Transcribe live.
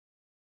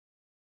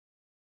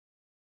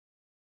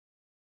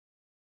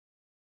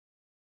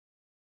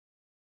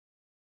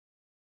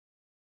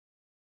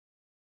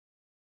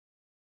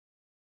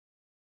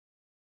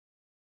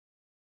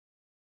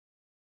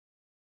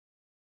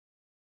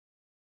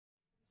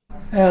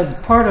As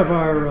part of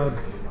our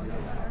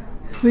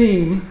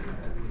theme,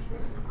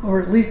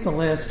 or at least the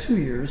last 2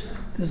 years,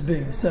 this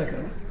being the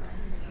second,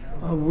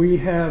 we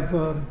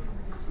have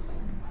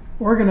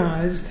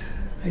organized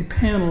a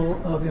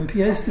panel of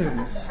MPA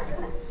students.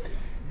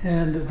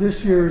 And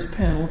this year's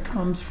panel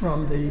comes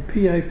from the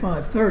PA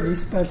 530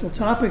 Special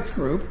Topics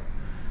Group,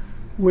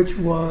 which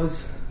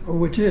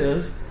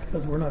is,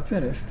 because we're not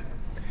finished,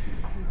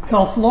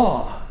 health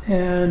law.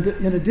 And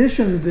in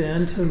addition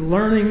then to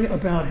learning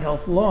about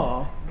health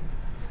law,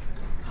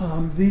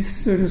 these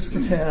students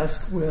were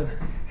tasked with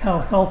how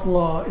health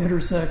law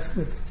intersects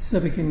with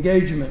civic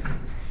engagement.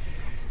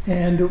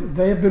 And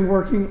they have been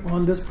working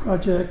on this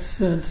project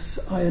since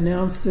I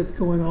announced it,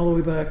 going all the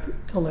way back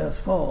to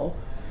last fall,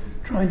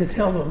 trying to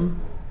tell them,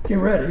 get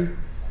ready.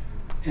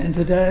 And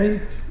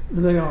today,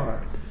 they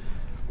are.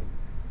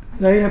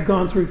 They have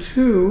gone through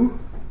 2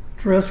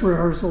 dress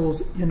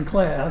rehearsals in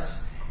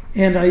class,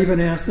 and I even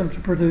asked them to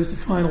produce a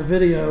final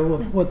video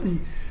of what the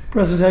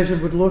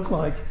presentation would look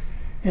like,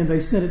 and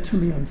they sent it to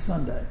me on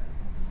Sunday.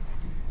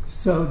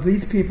 So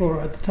these people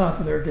are at the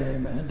top of their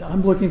game, and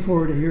I'm looking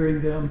forward to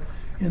hearing them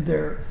in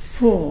their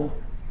full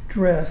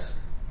dress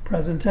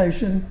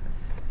presentation.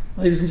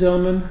 Ladies and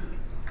gentlemen,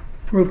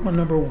 group on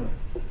number 1.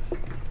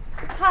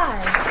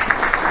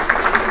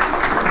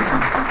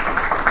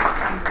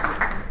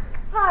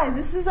 Hi,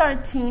 this is our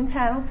team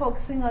panel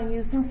focusing on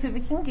using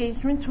civic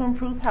engagement to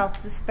improve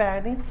health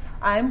disparity.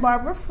 I'm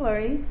Barbara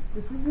Fleury.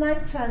 This is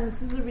Night Chan.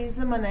 This is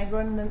Luisa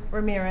Monegro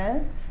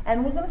Ramirez.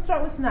 And we're going to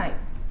start with Night.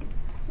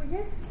 We're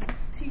here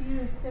to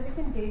use civic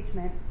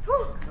engagement.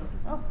 Oh,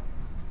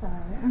 sorry.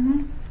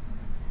 Mm-hmm.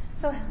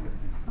 So,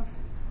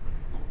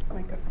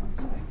 microphone,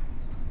 sorry.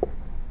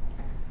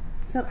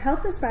 So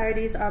health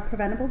disparities are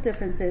preventable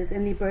differences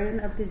in the burden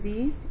of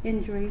disease,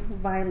 injury,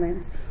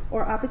 violence,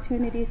 or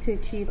opportunities to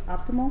achieve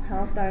optimal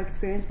health that are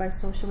experienced by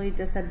socially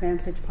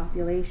disadvantaged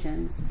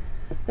populations.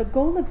 The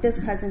goal of this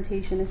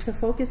presentation is to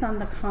focus on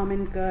the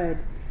common good,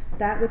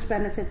 that which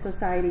benefits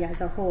society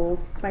as a whole,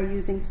 by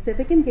using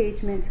civic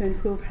engagement to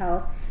improve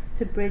health,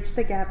 to bridge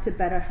the gap to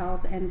better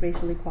health and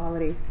racial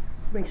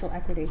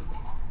equity.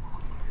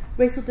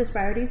 Racial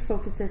disparities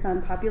focuses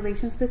on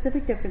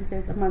population-specific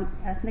differences among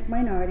ethnic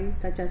minorities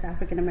such as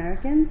African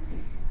Americans,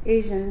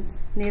 Asians,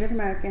 Native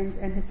Americans,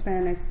 and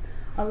Hispanics,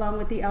 along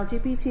with the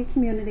LGBT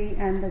community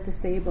and the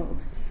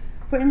disabled.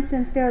 For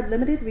instance, there are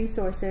limited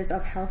resources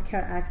of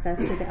healthcare access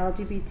to the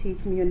LGBT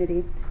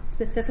community,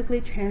 specifically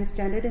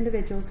transgendered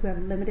individuals who have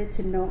limited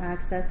to no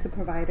access to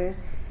providers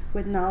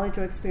with knowledge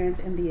or experience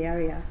in the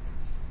area.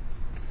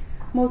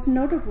 Most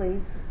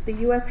notably, the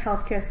U.S.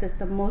 healthcare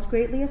system most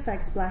greatly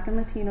affects Black and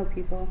Latino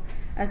people,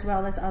 as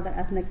well as other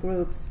ethnic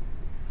groups,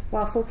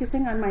 while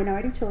focusing on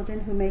minority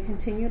children who may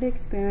continue to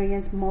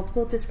experience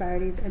multiple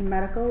disparities in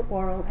medical,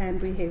 oral, and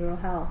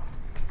behavioral health.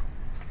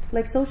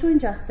 Like social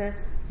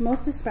injustice,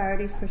 most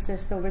disparities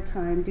persist over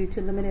time due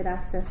to limited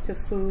access to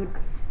food,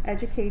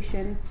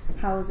 education,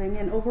 housing,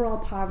 and overall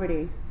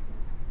poverty.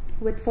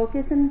 With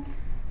efforts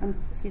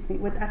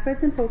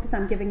and focus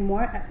on giving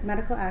more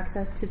medical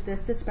access to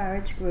this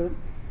disparaged group,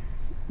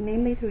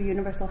 namely through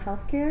universal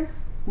health care,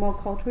 more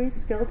culturally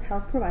skilled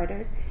health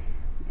providers,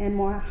 and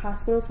more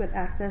hospitals with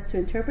access to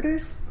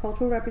interpreters,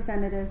 cultural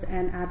representatives,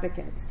 and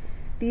advocates.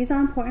 These are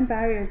important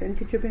barriers and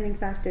contributing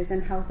factors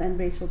in health and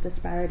racial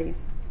disparity.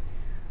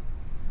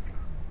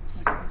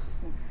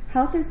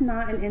 Health is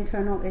not an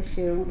internal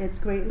issue. It's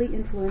greatly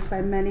influenced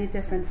by many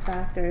different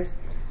factors,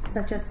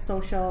 such as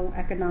social,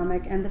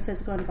 economic, and the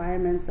physical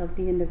environments of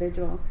the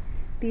individual.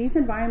 These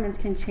environments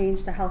can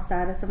change the health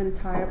status of an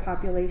entire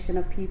population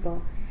of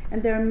people.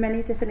 And there are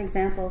many different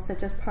examples,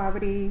 such as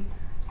poverty,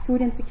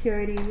 food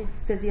insecurity,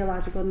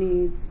 physiological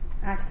needs,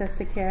 access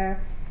to care,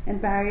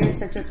 and barriers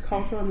such as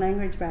cultural and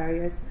language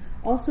barriers,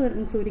 also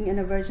including an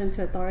aversion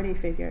to authority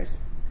figures.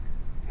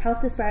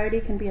 Health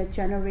disparity can be a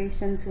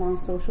generations-long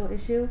social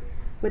issue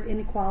with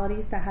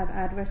inequalities that have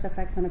adverse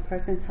effects on a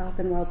person's health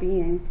and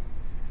well-being.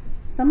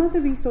 Some of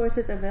the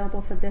resources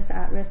available for this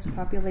at-risk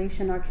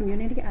population are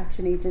community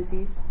action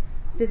agencies,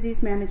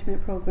 disease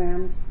management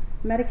programs,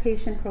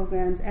 medication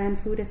programs, and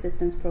food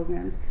assistance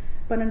programs,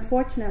 but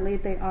unfortunately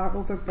they are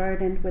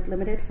overburdened with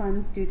limited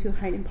funds due to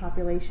heightened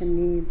population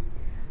needs.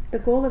 The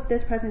goal of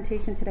this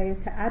presentation today is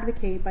to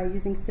advocate by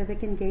using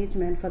civic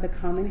engagement for the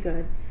common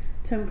good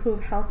to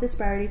improve health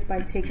disparities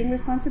by taking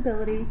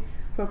responsibility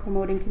for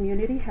promoting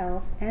community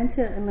health and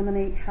to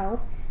eliminate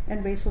health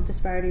and racial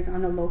disparities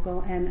on a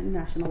local and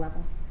national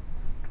level.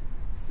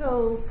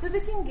 So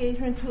civic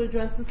engagement to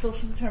address the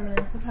social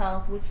determinants of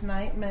health, which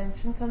Knight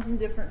mentioned, comes in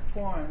different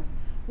forms.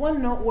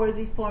 One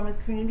noteworthy form is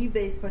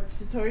community-based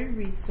participatory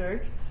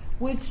research,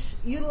 which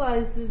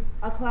utilizes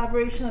a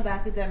collaboration of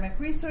academic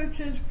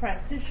researchers,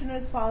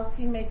 practitioners,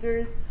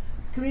 policymakers,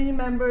 community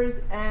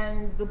members,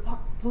 and the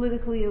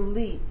politically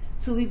elite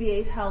to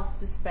alleviate health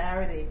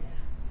disparity.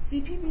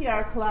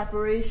 CPPR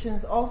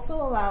collaborations also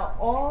allow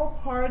all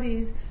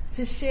parties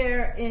to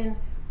share in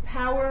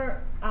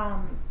power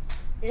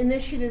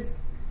initiatives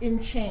in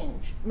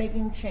change,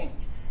 making change.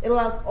 It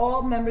allows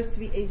all members to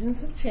be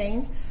agents of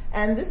change,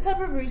 And this type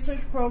of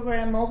research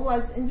program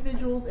mobilizes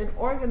individuals and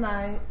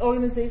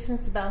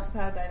organizations to balance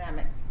power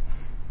dynamics.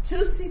 2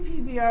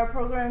 CPBR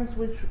programs,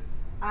 which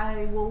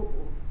I will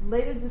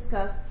later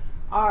discuss,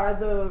 are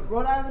the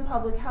Rhode Island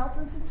Public Health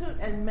Institute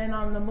and Men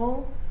on the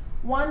Move.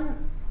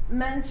 One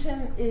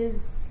mention is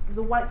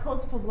the White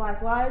Coats for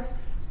Black Lives,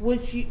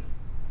 which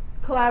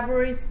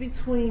collaborates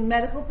between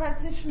medical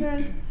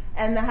practitioners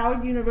and the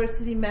Howard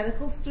University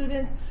medical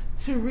students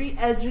to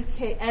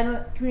re-educate,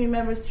 and community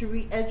members to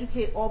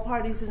re-educate all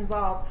parties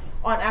involved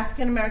on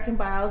African American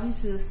biology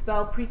to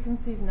dispel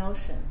preconceived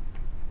notions.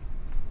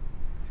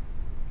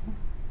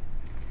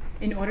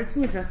 In order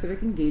to address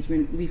civic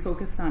engagement, we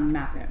focused on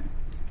MAP-IT,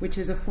 which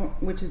is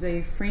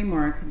a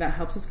framework that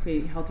helps us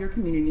create healthier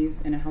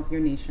communities and a healthier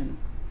nation.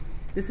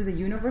 This is a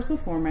universal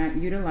format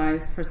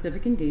utilized for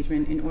civic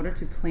engagement in order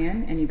to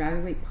plan and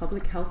evaluate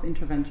public health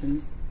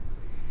interventions.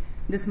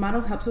 This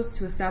model helps us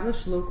to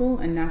establish local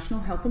and national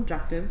health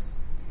objectives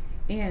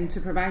and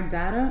to provide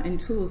data and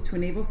tools to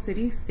enable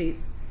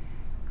city-states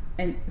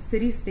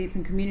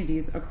and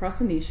communities across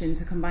the nation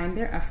to combine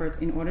their efforts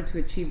in order to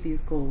achieve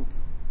these goals.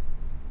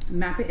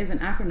 MAP-IT is an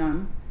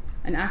acronym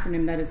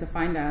that is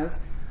defined as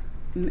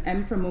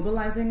M for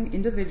mobilizing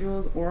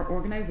individuals or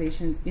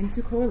organizations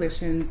into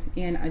coalitions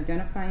and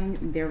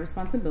identifying their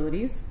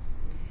responsibilities.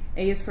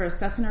 A is for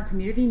assessing our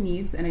community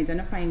needs and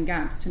identifying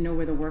gaps to know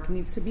where the work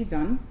needs to be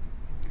done.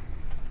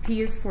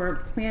 P is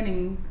for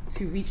planning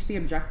to reach the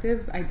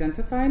objectives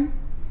identified.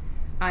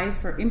 I is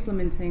for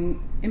implementing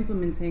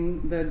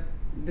the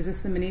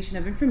dissemination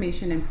of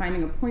information and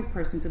finding a point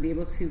person to be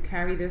able to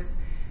carry this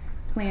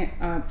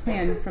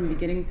plan from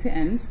beginning to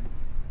end.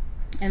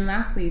 And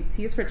lastly,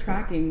 T is for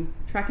tracking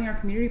our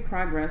community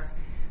progress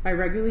by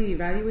regularly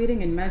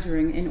evaluating and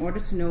measuring in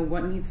order to know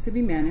what needs to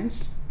be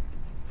managed.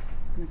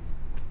 Next.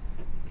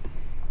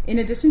 In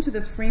addition to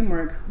this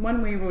framework,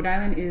 one way Rhode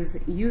Island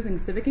is using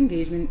civic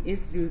engagement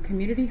is through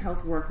community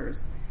health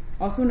workers,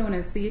 also known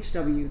as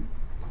CHW,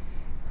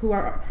 who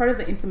are part of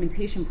the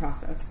implementation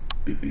process.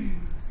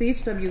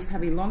 CHWs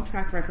have a long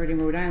track record in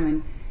Rhode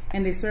Island,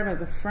 and they serve as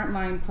the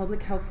frontline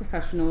public health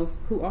professionals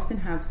who often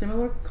have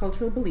similar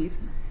cultural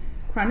beliefs,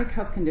 chronic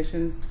health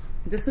conditions,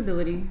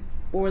 disability,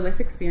 or life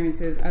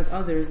experiences as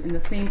others in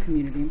the same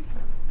community.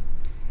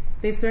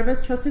 They serve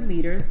as trusted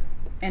leaders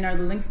and are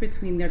the links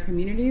between their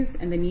communities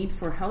and the need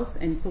for health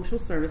and social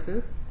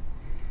services.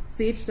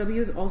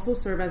 CHWs also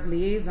serve as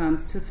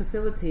liaisons to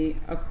facilitate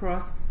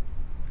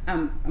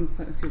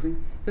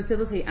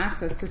facilitate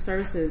access to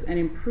services and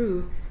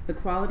improve the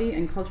quality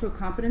and cultural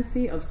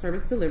competency of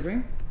service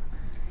delivery.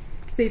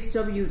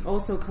 CHWs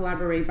also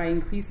collaborate by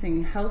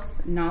increasing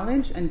health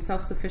knowledge and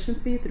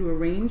self-sufficiency through a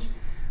range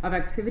of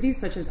activities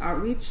such as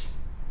outreach,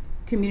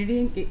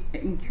 community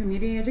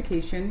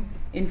education,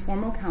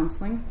 informal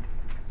counseling,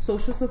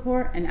 social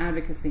support, and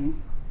advocacy.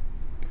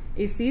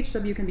 A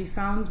CHW can be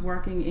found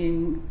working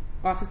in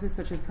offices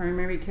such as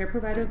primary care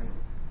providers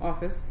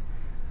office,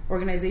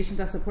 organizations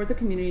that support the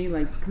community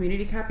like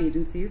community cap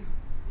agencies,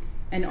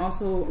 and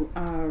also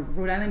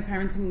Rhode Island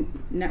Parenting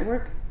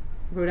Network,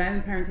 Rhode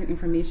Island Parenting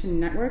Information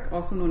Network,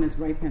 also known as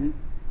RIPEN.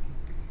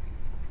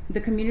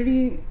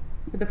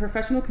 The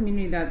professional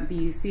community that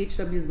the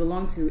CHWs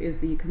belong to is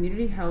the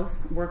Community Health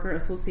Worker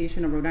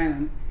Association of Rhode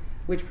Island,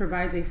 which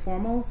provides a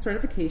formal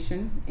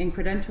certification, and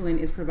credentialing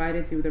is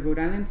provided through the Rhode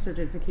Island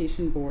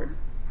Certification Board.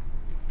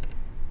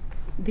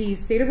 The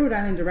State of Rhode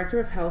Island Director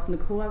of Health,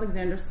 Nicole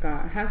Alexander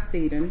Scott, has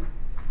stated,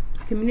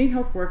 community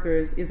health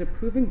workers is a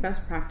proven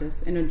best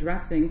practice in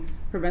addressing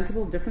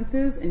preventable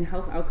differences in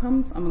health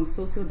outcomes among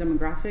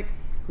socio-demographic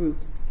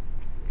groups.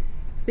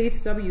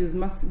 CHWs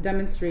must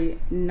demonstrate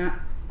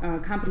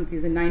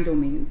competencies in 9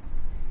 domains: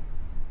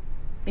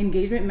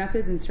 engagement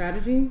methods and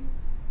strategy,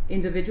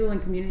 individual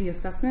and community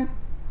assessment,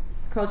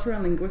 cultural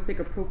and linguistic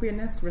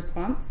appropriateness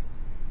response,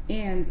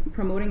 and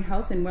promoting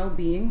health and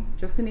well-being,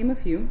 just to name a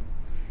few.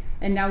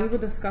 And now we will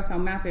discuss how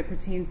MAP-IT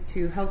pertains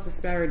to health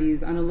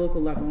disparities on a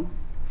local level.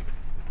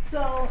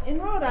 So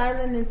in Rhode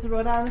Island is the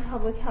Rhode Island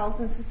Public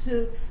Health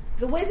Institute.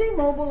 The way they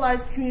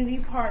mobilize community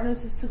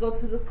partners is to go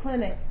to the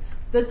clinics,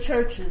 the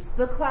churches,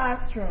 the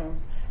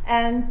classrooms,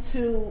 and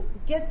to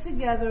get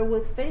together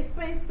with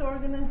faith-based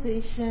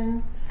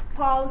organizations,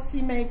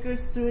 policymakers,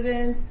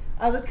 students,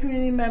 other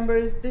community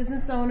members,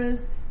 business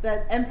owners,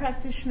 and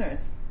practitioners.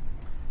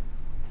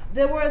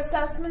 There were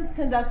assessments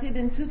conducted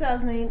in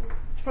 2008,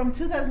 from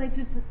 2008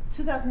 to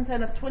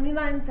 2010 of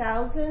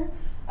 29,000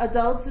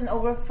 adults in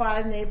over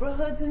 5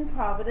 neighborhoods in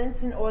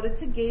Providence in order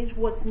to gauge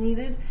what's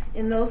needed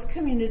in those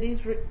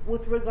communities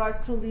with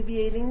regards to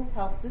alleviating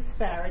health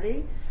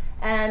disparity,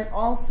 and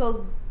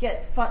also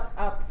get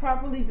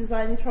properly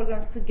design these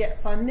programs to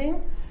get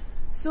funding.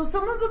 So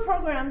some of the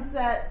programs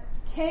that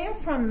came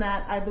from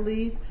that, I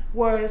believe,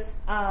 was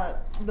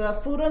the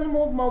Food on the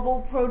Move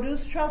mobile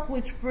produce truck,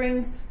 which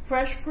brings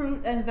fresh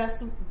fruit and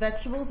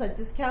vegetables at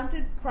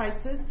discounted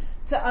prices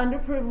to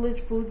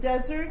underprivileged food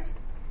deserts.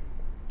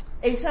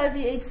 HIV,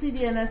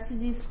 HCV, and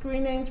STD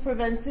screenings,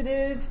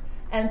 preventative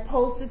and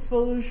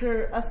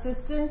post-exposure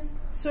assistance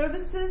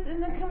services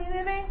in the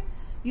community,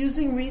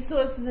 using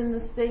resources in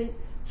the state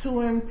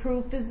to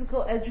improve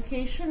physical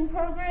education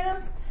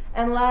programs,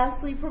 and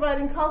lastly,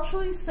 providing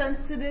culturally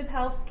sensitive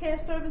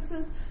healthcare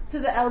services to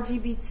the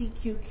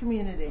LGBTQ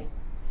community.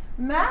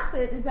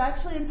 MAPIT is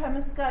actually in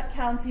Pemiscot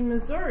County,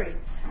 Missouri,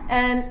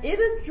 and it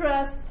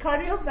addressed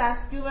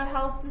cardiovascular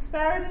health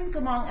disparities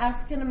among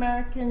African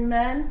American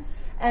men.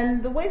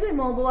 And the way they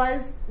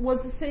mobilized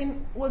was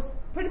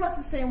pretty much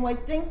the same way: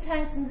 think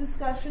tanks and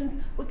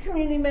discussions with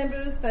community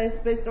members,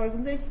 faith-based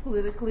organizations,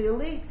 politically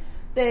elite.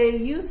 They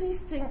used these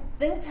think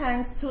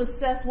tanks to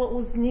assess what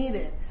was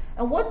needed.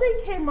 And what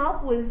they came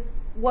up with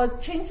was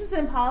changes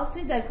in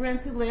policy that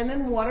granted land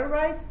and water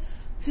rights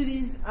to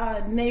these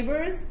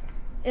neighbors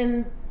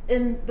in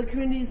the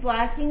communities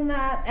lacking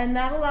that, and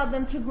that allowed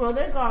them to grow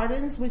their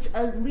gardens, which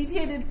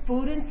alleviated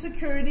food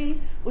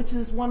insecurity, which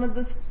is one of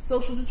the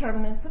social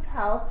determinants of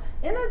health.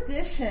 In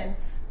addition,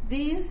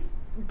 these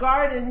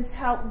gardens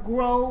help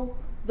grow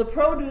the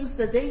produce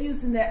that they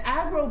use in their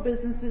agro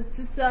businesses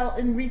to sell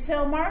in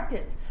retail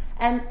markets.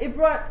 And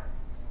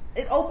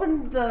it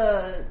opened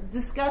the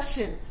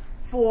discussion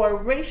for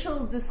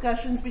racial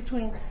discussions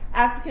between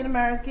African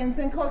Americans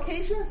and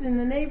Caucasians in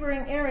the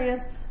neighboring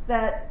areas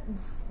that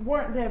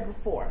weren't there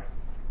before.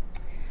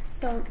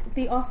 So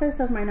the Office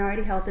of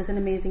Minority Health is an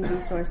amazing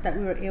resource that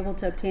we were able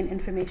to obtain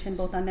information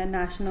both on the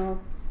national,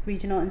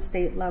 regional, and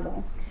state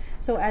level.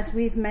 So as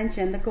we've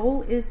mentioned, the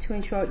goal is to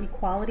ensure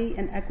equality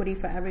and equity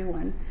for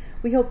everyone.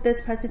 We hope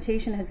this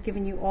presentation has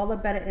given you all a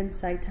better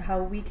insight to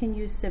how we can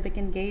use civic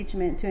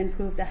engagement to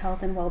improve the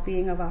health and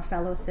well-being of our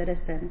fellow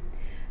citizen.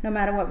 No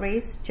matter what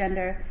race,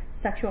 gender,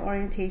 sexual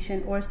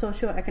orientation, or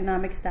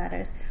socioeconomic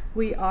status,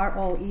 we are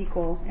all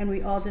equal, and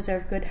we all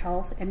deserve good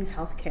health and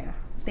health care.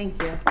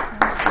 Thank you.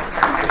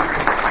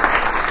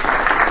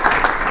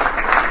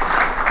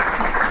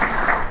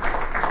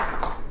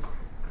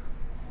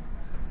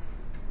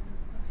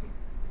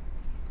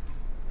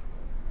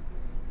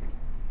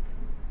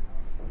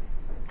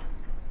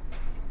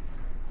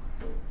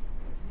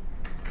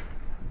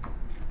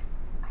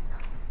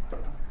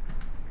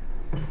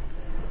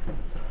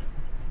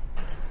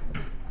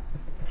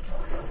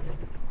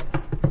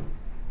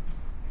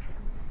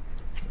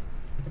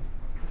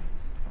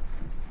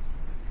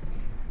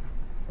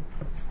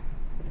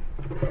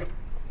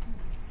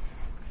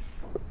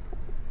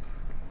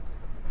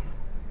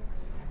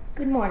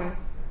 Good morning.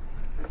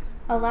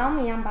 Allow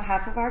me on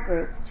behalf of our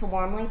group to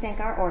warmly thank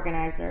our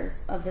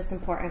organizers of this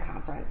important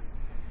conference,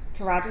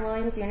 to Roger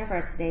Williams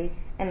University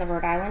and the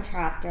Rhode Island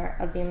chapter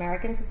of the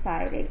American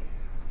Society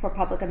for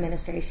Public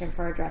Administration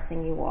for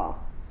addressing you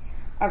all.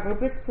 Our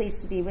group is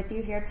pleased to be with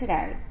you here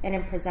today and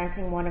in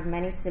presenting one of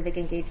many civic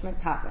engagement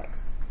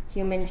topics,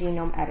 human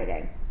genome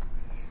editing.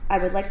 I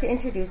would like to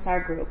introduce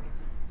our group.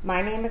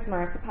 My name is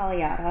Marissa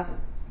Pagliata.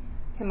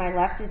 To my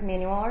left is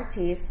Manuel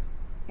Ortiz,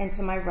 and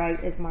to my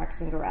right is Mark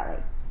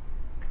Zingarelli.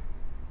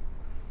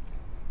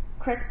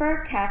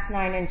 CRISPR,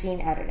 Cas9, and gene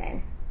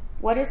editing.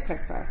 What is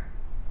CRISPR?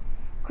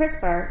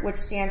 CRISPR, which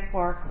stands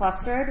for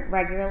Clustered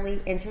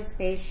Regularly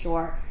Interspaced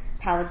Short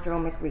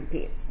Palindromic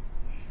Repeats,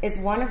 is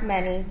one of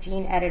many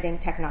gene editing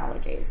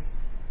technologies.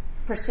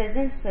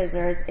 Precision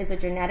scissors is a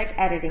genetic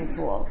editing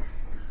tool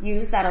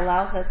used that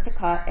allows us to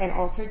cut and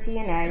alter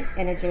DNA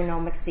in a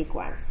genomic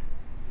sequence.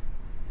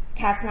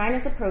 Cas9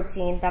 is a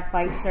protein that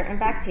fights certain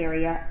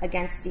bacteria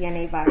against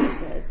DNA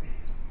viruses.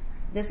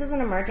 This is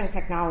an emerging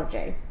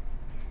technology.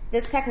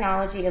 This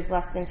technology is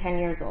less than 10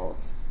 years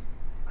old.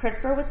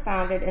 CRISPR was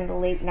founded in the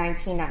late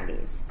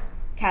 1990s.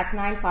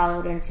 Cas9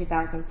 followed in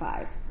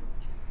 2005.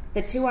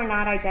 The two are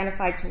not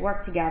identified to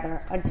work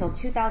together until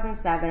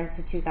 2007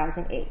 to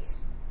 2008.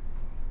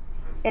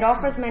 It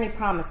offers many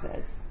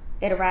promises.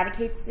 It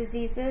eradicates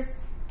diseases,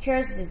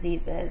 cures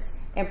diseases,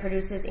 and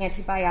produces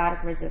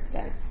antibiotic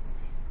resistance.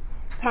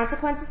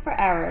 Consequences for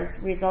errors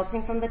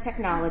resulting from the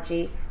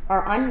technology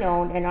are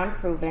unknown and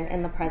unproven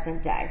in the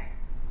present day.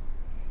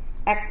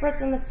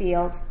 Experts in the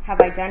field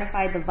have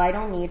identified the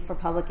vital need for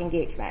public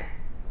engagement.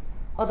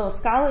 Although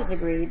scholars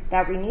agreed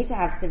that we need to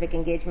have civic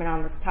engagement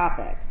on this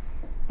topic,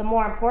 the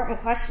more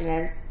important question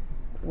is,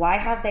 why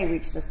have they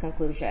reached this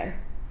conclusion?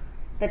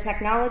 The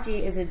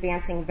technology is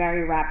advancing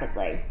very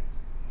rapidly.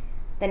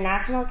 The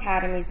National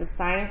Academies of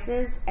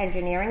Sciences,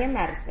 Engineering, and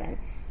Medicine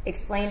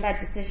explain that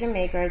decision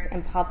makers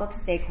and public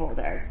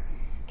stakeholders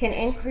can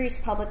increase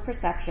public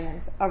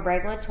perceptions of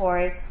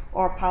regulatory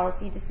or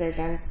policy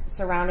decisions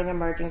surrounding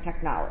emerging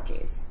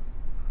technologies.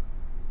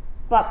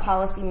 But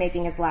policy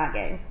making is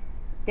lagging.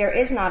 There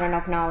is not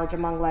enough knowledge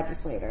among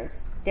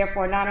legislators.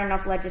 Therefore, not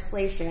enough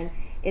legislation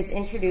is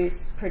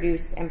introduced,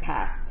 produced, and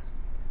passed.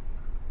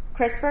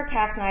 CRISPR,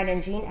 Cas9,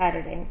 and gene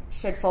editing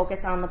should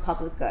focus on the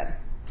public good.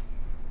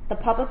 The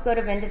public good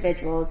of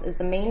individuals is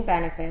the main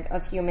benefit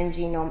of human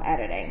genome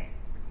editing.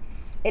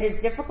 It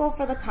is difficult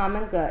for the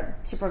common good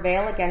to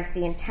prevail against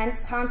the intense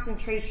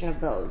concentration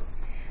of those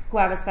who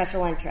have a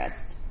special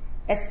interest,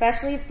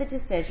 especially if the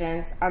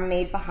decisions are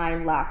made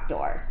behind locked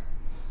doors.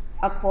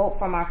 A quote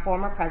from our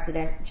former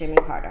president, Jimmy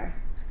Carter.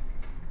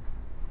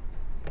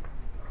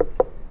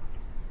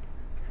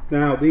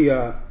 Now,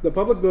 the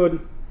public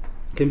good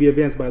can be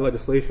advanced by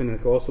legislation, and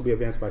it can also be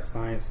advanced by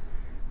science.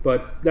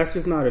 But that's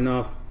just not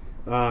enough.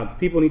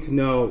 People need to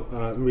know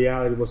in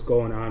reality what's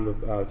going on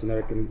with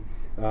genetic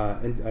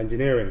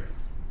engineering.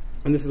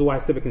 And this is why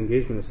civic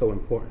engagement is so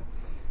important.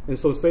 And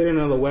so, stated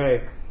another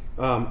way,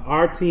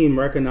 our team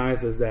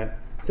recognizes that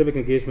civic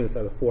engagement is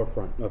at the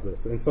forefront of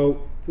this. And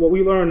so what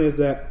we learn is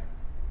that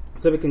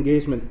civic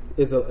engagement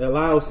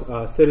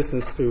allows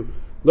citizens to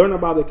learn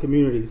about their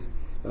communities.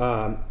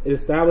 It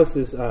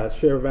establishes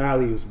shared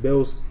values,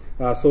 builds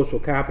social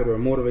capital,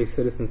 and motivates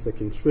citizens to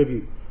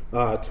contribute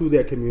to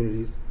their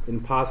communities in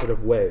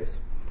positive ways.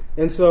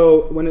 And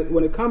so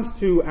when it comes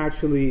to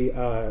actually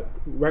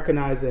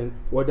recognizing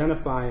or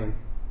identifying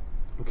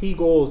key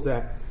goals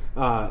that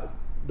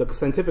the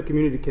scientific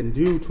community can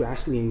do to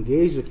actually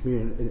engage the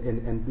community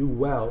and do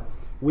well,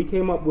 we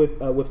came up with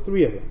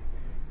 3 of them.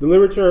 The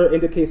literature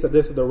indicates that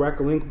there's a direct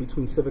link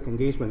between civic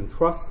engagement and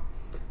trust.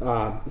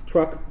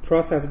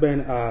 Trust has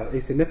been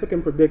a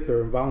significant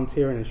predictor in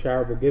volunteering and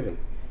charitable giving.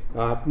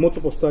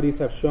 Multiple studies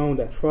have shown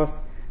that trust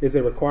is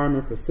a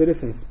requirement for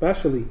citizens,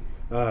 especially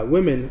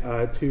women,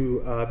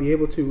 to be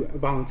able to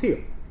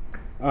volunteer.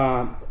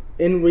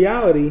 In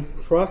reality,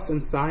 trust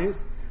and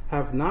science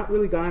have not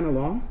really gotten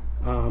along,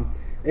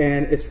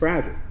 and it's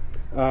fragile.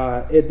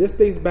 This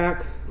dates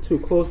back to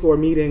closed-door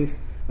meetings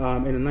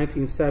in the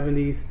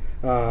 1970s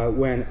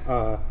when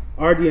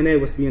rDNA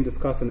was being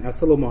discussed in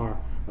Asilomar,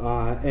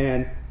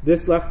 and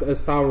this left a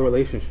sour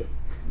relationship.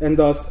 And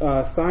thus,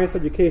 science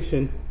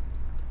education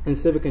and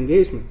civic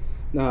engagement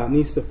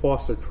needs to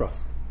foster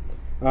trust.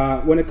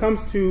 When it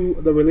comes to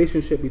the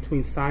relationship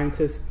between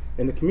scientists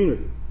and the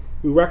community,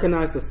 we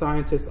recognize that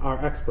scientists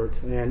are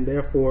experts, and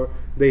therefore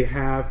they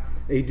have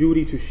a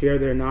duty to share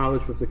their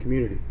knowledge with the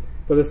community.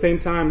 But at the same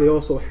time, they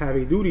also have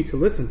a duty to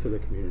listen to the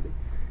community.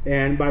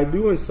 And by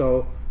doing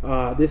so,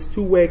 this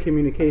two-way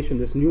communication,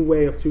 this new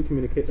way of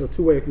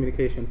two-way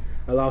communication,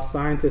 allows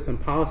scientists and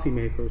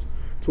policymakers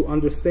to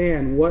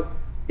understand what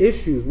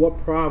issues, what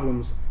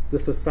problems the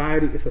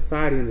society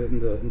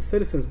and the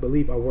citizens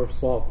believe are worth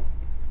solving.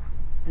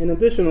 And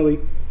additionally,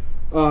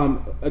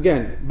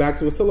 again, back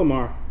to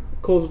Asilomar,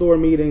 closed-door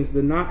meetings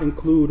did not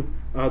include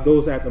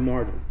those at the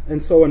margin.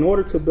 And so in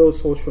order to build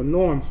social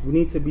norms, we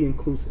need to be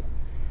inclusive.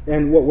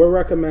 And what we're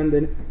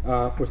recommending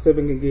for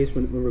civic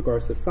engagement in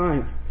regards to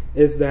science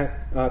is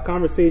that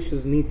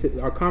conversations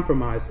are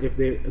compromised if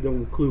they don't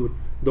include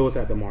those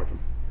at the margin.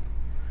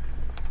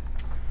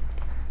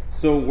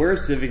 So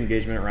where's civic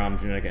engagement around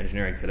genetic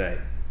engineering today?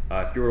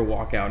 If you were to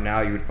walk out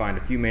now, you would find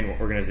a few main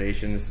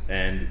organizations,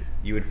 and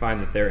you would find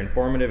that they're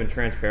informative and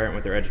transparent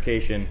with their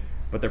education,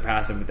 but they're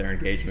passive with their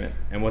engagement.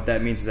 And what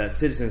that means is that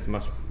citizens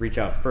must reach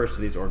out first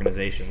to these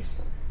organizations.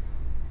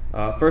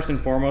 First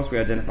and foremost, we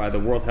identify the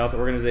World Health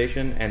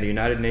Organization and the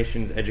United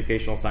Nations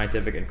Educational,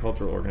 Scientific, and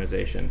Cultural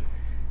Organization.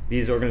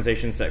 These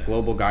organizations set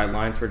global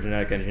guidelines for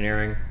genetic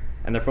engineering,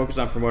 and they're focused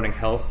on promoting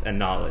health and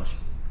knowledge.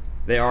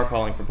 They are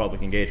calling for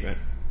public engagement.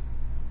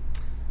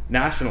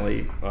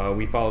 Nationally,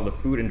 we follow the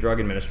Food and Drug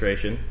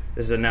Administration.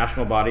 This is a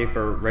national body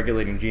for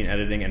regulating gene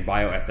editing and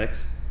bioethics.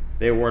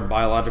 They award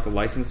biological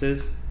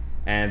licenses,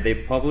 and they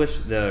publish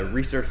the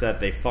research that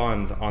they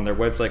fund on their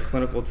website,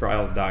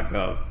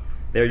 clinicaltrials.gov.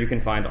 There you can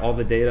find all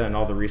the data and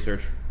all the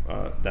research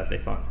that they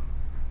fund.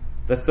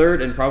 The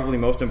third and probably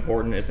most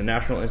important is the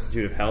National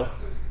Institute of Health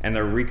and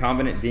their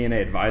Recombinant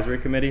DNA Advisory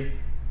Committee.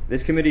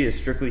 This committee is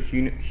strictly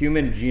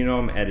human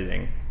genome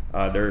editing.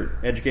 Their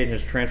education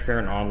is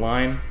transparent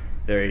online.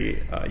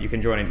 You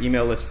can join an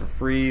email list for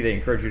free. They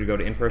encourage you to go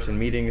to in-person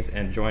meetings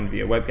and join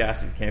via webcast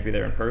if you can't be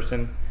there in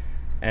person.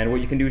 And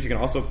what you can do is you can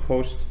also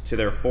post to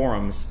their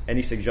forums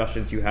any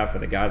suggestions you have for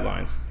the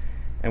guidelines.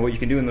 And what you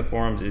can do in the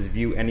forums is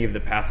view any of the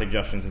past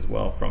suggestions as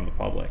well from the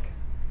public.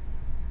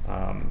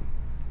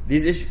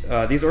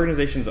 These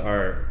organizations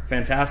are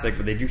fantastic,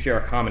 but they do share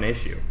a common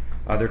issue.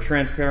 They're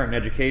transparent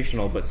and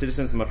educational, but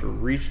citizens must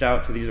reach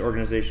out to these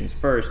organizations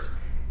first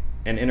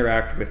and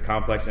interact with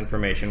complex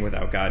information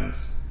without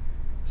guidance.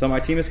 So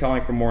my team is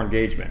calling for more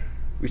engagement.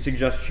 We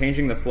suggest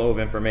changing the flow of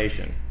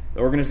information.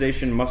 The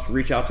organization must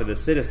reach out to the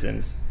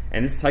citizens,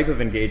 and this type of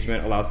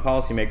engagement allows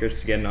policymakers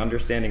to get an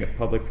understanding of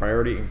public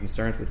priority and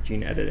concerns with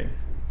gene editing.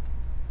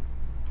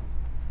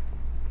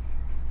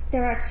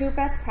 There are 2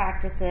 best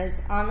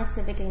practices on the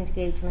civic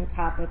engagement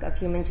topic of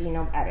human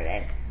genome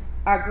editing.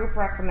 Our group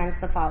recommends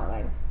the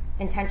following: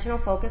 intentional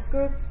focus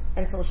groups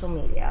and social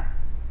media.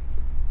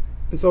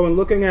 And so in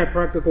looking at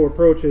practical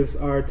approaches,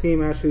 our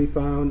team actually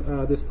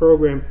found this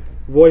program,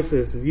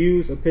 Voices,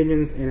 Views,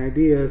 Opinions, and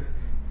Ideas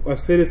of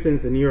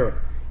Citizens in Europe.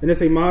 And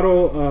it's a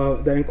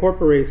model that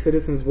incorporates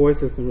citizens'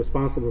 voices in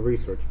responsible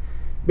research.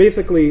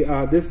 Basically,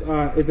 this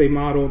is a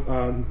model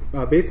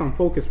based on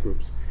focus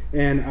groups,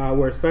 and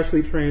where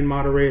specially trained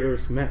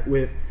moderators met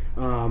with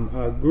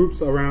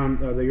groups around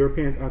the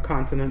European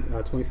continent,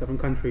 27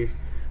 countries,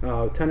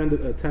 10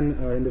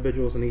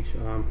 individuals in each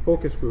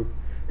focus group.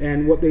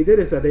 And what they did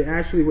is that they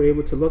actually were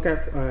able to look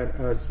at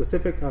a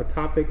specific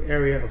topic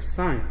area of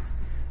science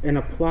and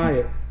apply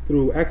it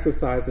through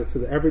exercises to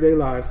their everyday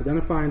lives,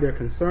 identifying their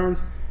concerns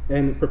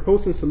and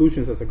proposing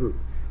solutions as a group.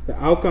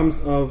 The outcomes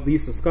of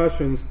these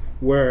discussions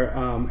were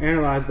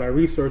analyzed by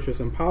researchers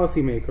and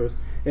policymakers,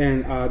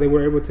 and they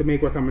were able to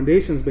make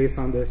recommendations based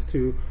on this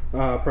to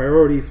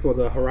priorities for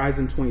the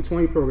Horizon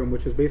 2020 program,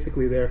 which is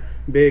basically their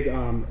big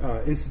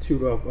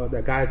institute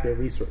that guides their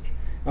research.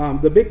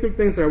 The big three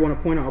things that I want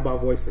to point out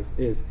about Voices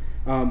is,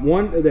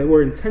 one, that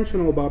we're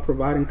intentional about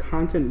providing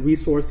content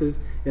resources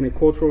in a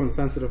cultural and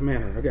sensitive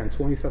manner. Again,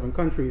 27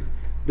 countries,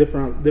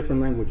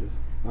 different languages,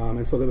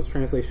 and so there was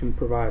translation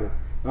provided.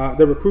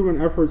 The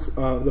recruitment efforts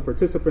of the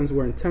participants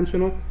were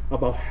intentional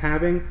about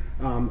having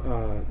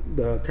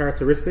the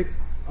characteristics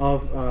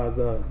of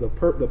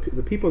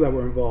the people that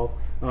were involved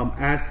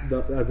as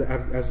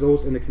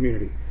those in the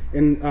community.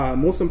 And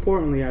most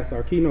importantly, as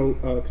our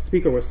keynote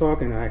speaker was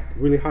talking, I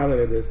really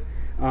highlighted this,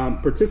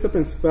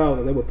 participants felt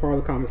that they were part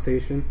of the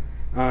conversation,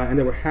 and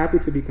they were happy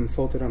to be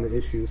consulted on the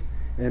issues,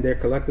 and their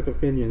collective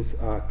opinions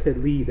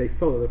could lead, they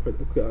felt that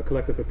the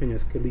collective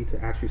opinions could lead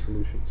to actual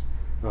solutions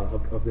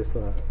of this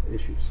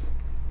issues.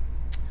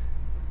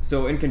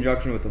 So in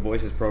conjunction with the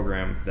Voices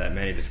program that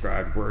Manny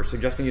described, we're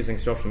suggesting using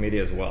social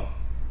media as well.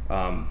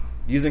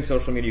 Using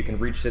social media, you can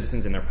reach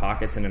citizens in their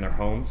pockets and in their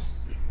homes,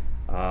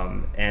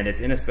 and it's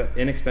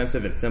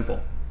inexpensive and simple.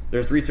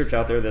 There's research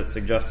out there that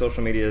suggests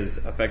social media is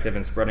effective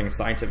in spreading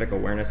scientific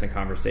awareness and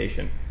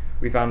conversation.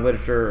 We found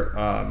literature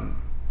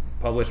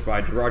published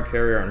by Gerard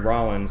Carrier and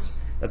Rollins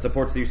that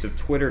supports the use of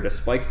Twitter to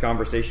spike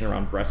conversation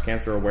around breast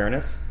cancer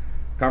awareness.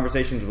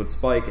 Conversations would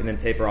spike and then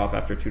taper off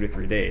after 2 to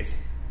 3 days.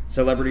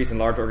 Celebrities and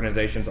large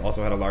organizations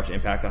also had a large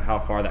impact on how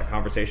far that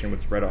conversation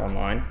would spread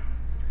online.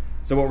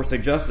 So what we're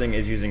suggesting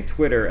is using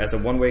Twitter as a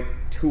one-way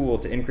tool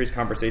to increase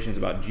conversations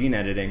about gene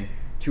editing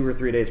 2 or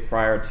 3 days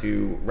prior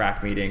to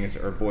RAC meetings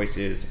or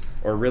Voices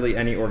or really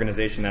any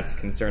organization that's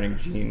concerning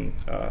gene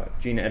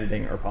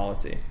editing or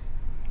policy.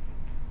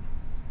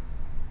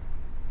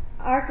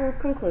 Our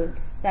group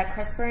concludes that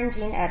CRISPR and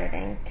gene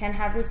editing can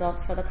have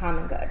results for the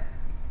common good.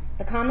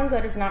 The common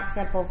good is not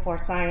simple for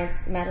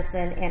science,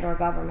 medicine, and/or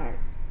government.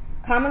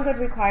 Common good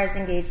requires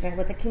engagement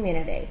with the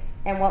community,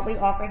 and what we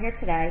offer here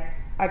today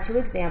are 2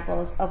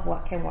 examples of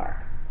what can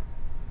work.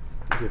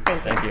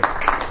 Thank you.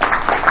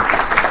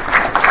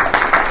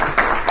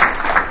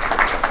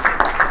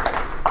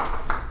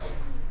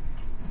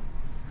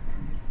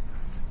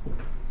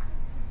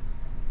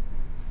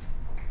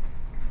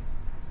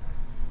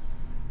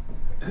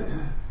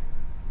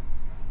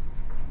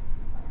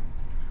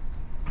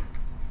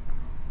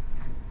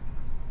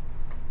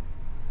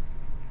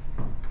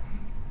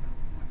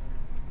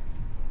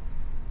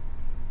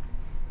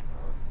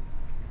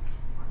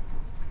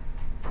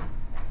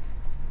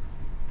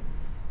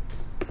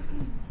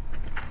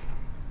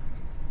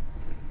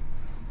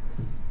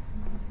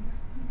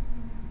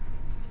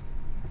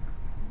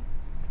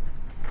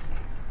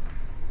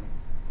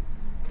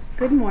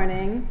 Good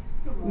morning.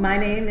 My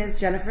name is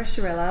Jennifer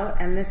Shirillo,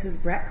 and this is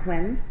Brett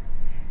Quinn,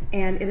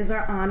 and it is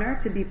our honor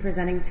to be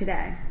presenting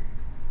today.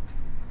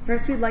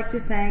 First, we'd like to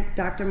thank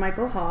Dr.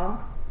 Michael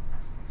Hall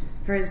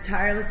for his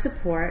tireless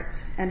support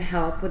and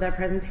help with our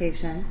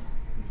presentation,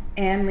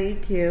 and Lee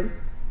Q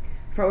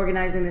for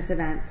organizing this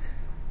event.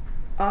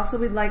 Also,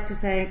 we'd like to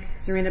thank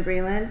Serena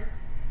Breland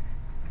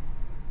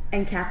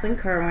and Kathleen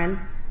Kerwin,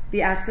 the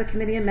ASPA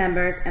committee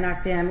members, and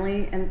our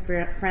family and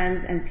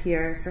friends and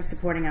peers for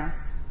supporting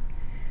us.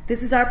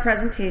 This is our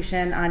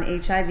presentation on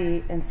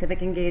HIV and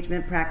civic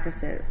engagement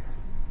practices.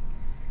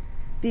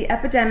 The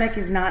epidemic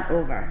is not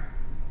over.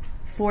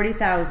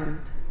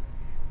 40,000.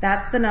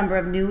 That's the number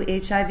of new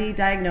HIV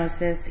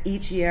diagnoses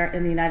each year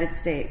in the United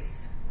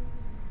States.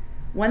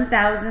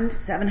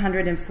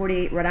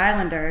 1,748 Rhode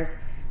Islanders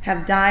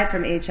have died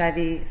from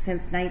HIV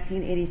since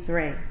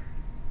 1983.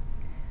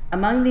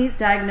 Among these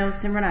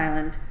diagnosed in Rhode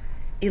Island,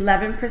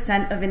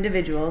 11% of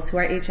individuals who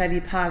are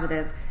HIV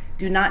positive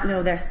do not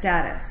know their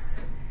status,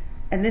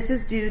 and this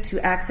is due to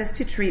access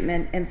to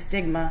treatment and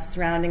stigma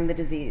surrounding the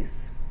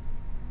disease.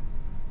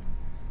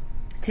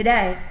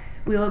 Today,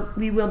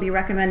 we will be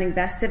recommending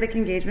best civic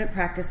engagement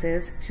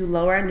practices to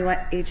lower new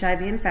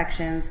HIV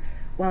infections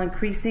while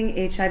increasing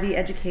HIV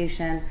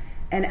education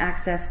and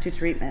access to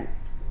treatment.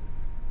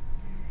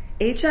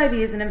 HIV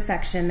is an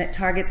infection that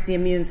targets the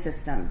immune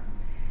system.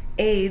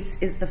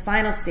 AIDS is the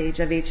final stage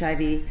of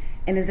HIV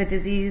and is a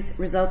disease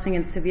resulting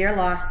in severe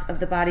loss of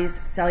the body's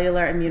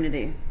cellular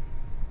immunity.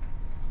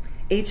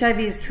 HIV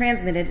is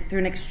transmitted through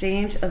an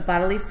exchange of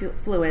bodily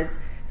fluids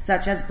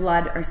such as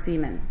blood or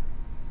semen.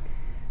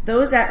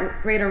 Those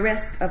at greater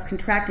risk of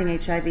contracting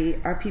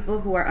HIV are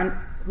people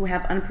who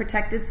have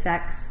unprotected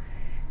sex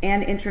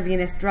and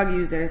intravenous drug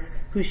users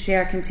who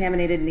share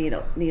contaminated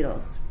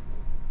needles.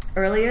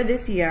 Earlier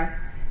this year,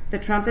 the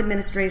Trump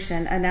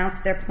administration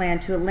announced their plan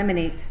to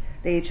eliminate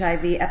the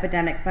HIV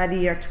epidemic by the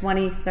year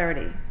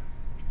 2030.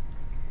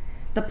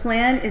 The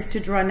plan is to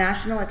draw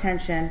national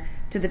attention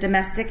to the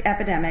domestic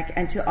epidemic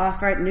and to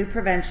offer new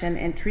prevention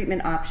and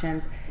treatment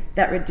options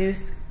that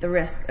reduce the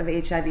risk of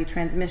HIV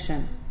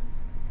transmission.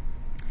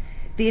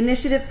 The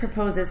initiative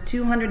proposes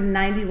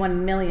 $291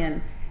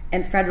 million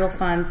in federal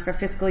funds for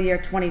fiscal year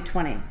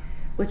 2020,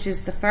 which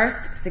is the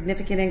first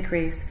significant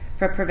increase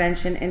for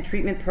prevention and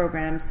treatment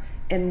programs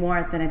in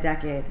more than a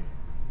decade.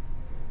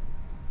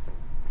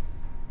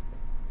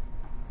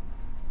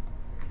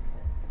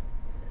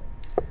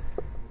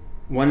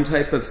 One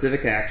type of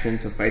civic action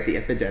to fight the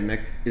epidemic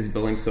is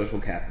building social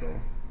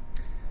capital.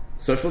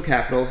 Social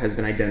capital has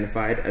been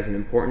identified as an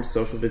important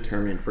social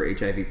determinant for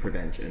HIV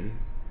prevention.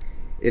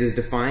 It is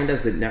defined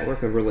as the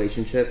network of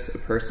relationships a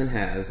person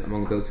has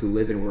among those who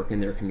live and work in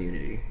their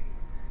community.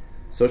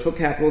 Social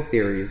capital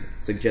theories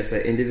suggest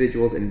that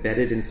individuals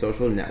embedded in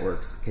social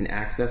networks can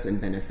access and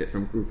benefit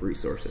from group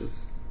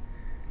resources.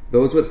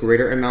 Those with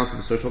greater amounts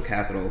of social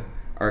capital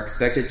are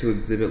expected to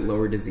exhibit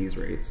lower disease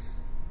rates.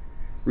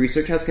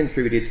 Research has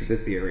contributed to the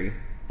theory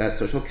that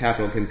social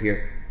capital can be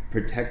a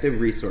protective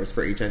resource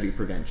for HIV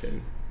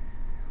prevention,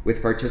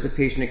 with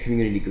participation in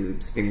community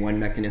groups being one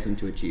mechanism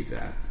to achieve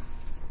that.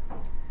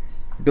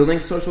 Building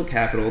social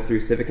capital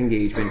through civic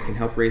engagement can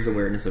help raise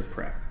awareness of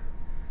PrEP.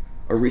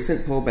 A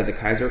recent poll by the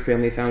Kaiser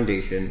Family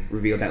Foundation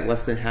revealed that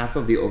less than half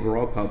of the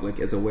overall public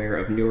is aware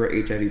of newer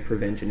HIV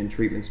prevention and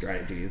treatment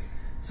strategies,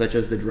 such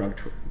as the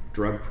drug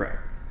PrEP,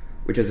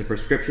 which is a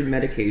prescription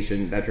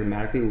medication that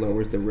dramatically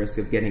lowers the risk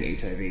of getting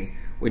HIV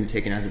when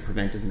taken as a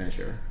preventive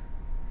measure.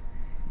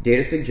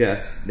 Data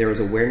suggests there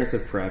is awareness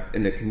of PrEP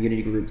in the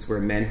community groups where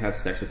men who have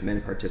sex with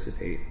men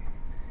participate.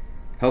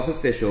 Health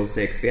officials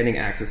say expanding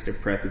access to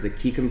PrEP is a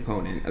key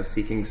component of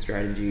seeking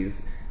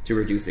strategies to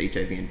reduce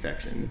HIV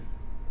infection.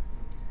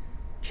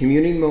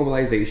 Community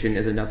mobilization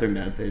is another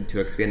method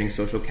to expanding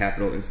social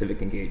capital and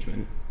civic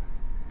engagement.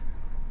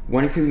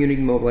 One community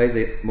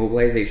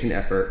mobilization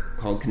effort,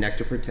 called Connect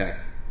to Protect,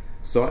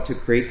 sought to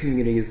create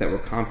communities that were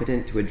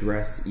competent to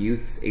address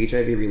youth's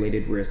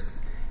HIV-related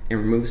risks and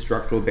remove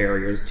structural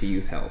barriers to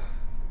youth health.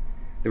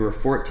 There were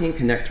 14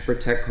 Connect to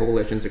Protect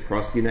coalitions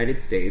across the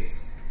United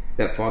States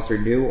that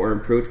fostered new or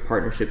improved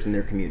partnerships in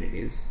their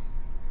communities.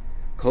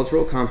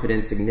 Cultural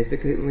competence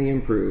significantly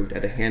improved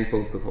at a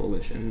handful of the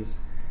coalitions,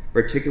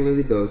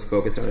 particularly those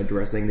focused on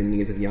addressing the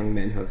needs of young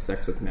men who have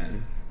sex with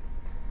men.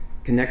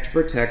 Connect to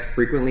Protect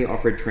frequently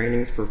offered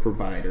trainings for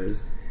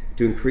providers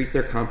to increase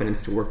their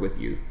competence to work with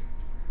youth.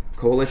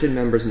 Coalition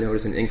members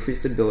noticed an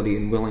increased ability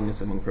and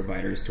willingness among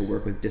providers to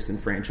work with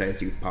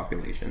disenfranchised youth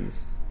populations.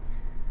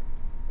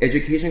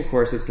 Education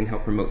courses can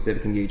help promote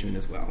civic engagement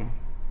as well.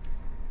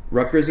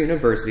 Rutgers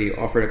University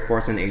offered a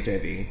course on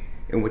HIV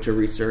in which a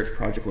research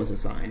project was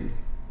assigned.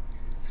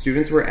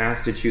 Students were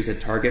asked to choose a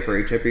target for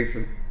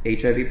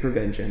HIV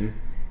prevention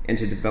and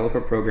to develop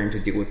a program to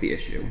deal with the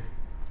issue.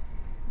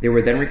 They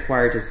were then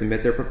required to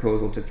submit their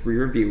proposal to 3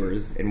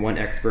 reviewers and 1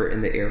 expert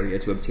in the area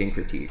to obtain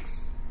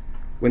critiques.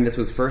 When this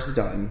was first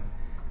done,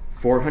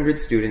 400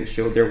 students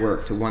showed their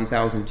work to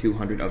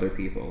 1,200 other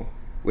people,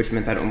 which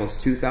meant that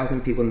almost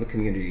 2,000 people in the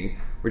community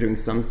were doing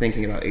some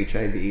thinking about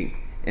HIV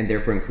and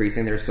therefore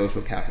increasing their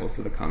social capital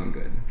for the common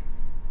good.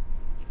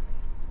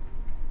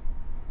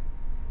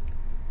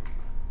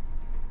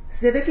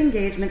 Civic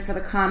engagement for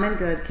the common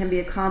good can be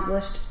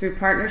accomplished through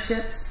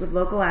partnerships with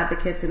local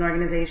advocates and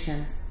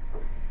organizations.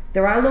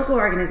 There are local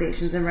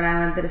organizations in Rhode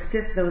Island that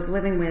assist those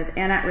living with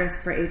and at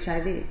risk for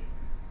HIV.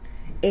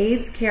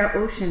 AIDS Care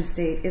Ocean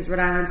State is Rhode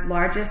Island's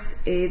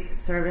largest AIDS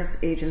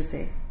service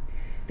agency.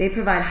 They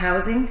provide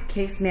housing,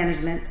 case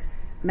management,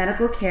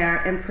 medical care,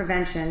 and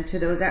prevention to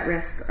those at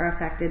risk or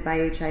affected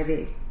by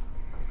HIV.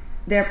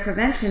 Their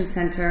prevention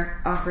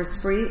center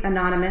offers free,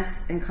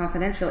 anonymous, and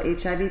confidential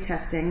HIV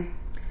testing,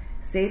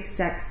 safe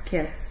sex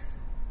kits,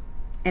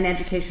 and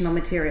educational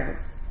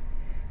materials.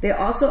 They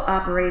also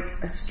operate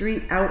a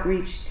street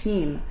outreach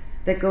team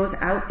that goes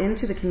out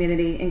into the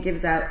community and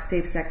gives out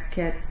safe sex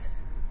kits,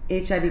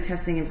 HIV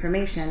testing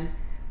information,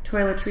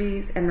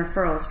 toiletries, and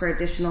referrals for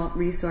additional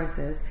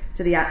resources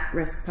to the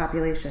at-risk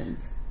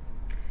populations.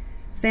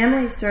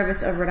 Family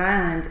Service of Rhode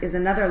Island is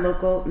another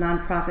local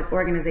nonprofit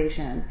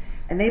organization,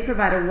 and they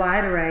provide a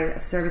wide array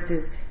of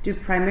services to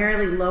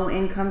primarily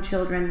low-income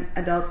children,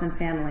 adults, and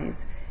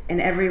families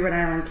in every Rhode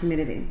Island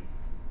community.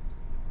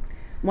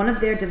 One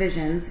of their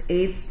divisions,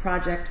 AIDS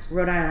Project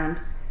Rhode Island,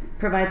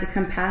 provides a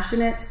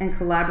compassionate and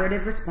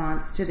collaborative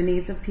response to the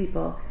needs of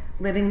people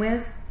living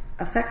with,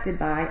 affected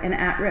by, and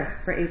at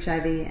risk for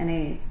HIV and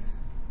AIDS.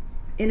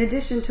 In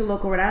addition to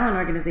local Rhode Island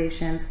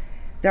organizations,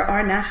 there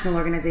are national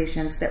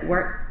organizations that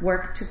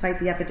work to fight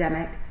the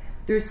epidemic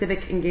through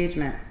civic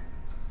engagement.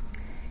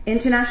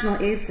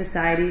 International AIDS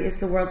Society is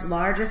the world's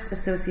largest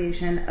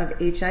association of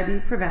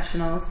HIV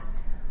professionals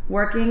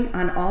working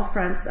on all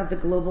fronts of the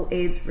global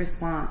AIDS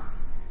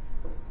response.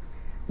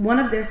 One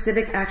of their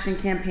civic action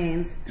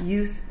campaigns,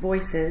 Youth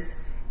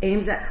Voices,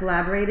 aims at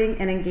collaborating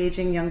and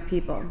engaging young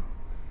people.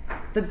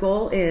 The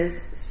goal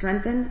is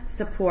strengthen,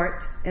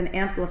 support, and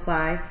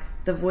amplify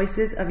the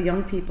voices of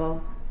young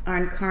people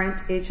on current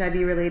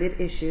HIV-related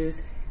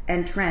issues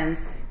and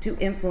trends to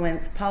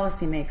influence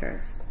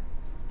policymakers.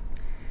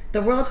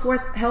 The World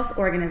Health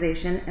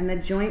Organization and the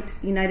Joint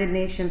United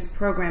Nations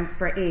Program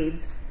for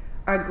AIDS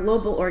are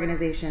global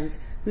organizations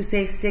who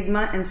say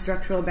stigma and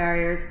structural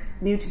barriers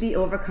need to be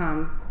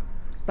overcome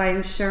by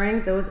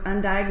ensuring those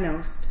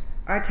undiagnosed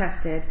are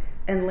tested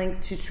and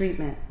linked to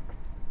treatment.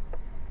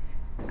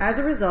 As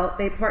a result,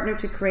 they partnered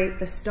to create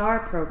the STAR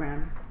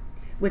program,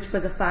 which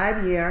was a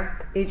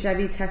 5-year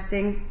HIV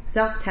testing,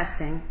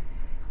 self-testing,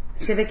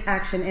 civic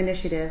action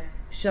initiative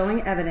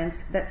showing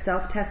evidence that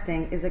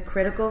self-testing is a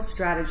critical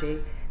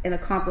strategy in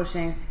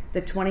accomplishing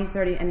the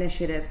 2030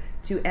 initiative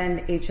to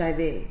end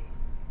HIV.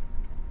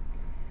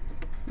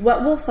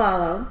 What will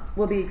follow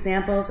will be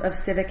examples of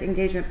civic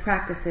engagement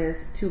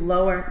practices to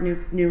lower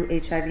new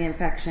HIV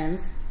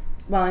infections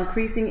while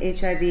increasing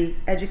HIV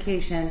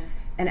education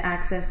and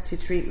access to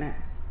treatment.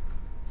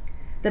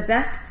 The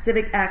best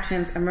civic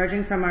actions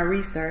emerging from our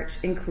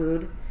research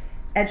include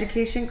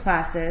education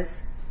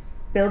classes,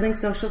 building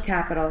social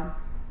capital,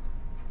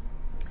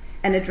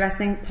 and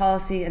addressing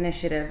policy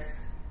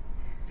initiatives.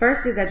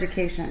 First is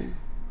education.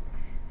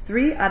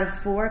 3 out of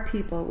 4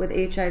 people with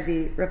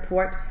HIV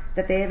report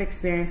that they have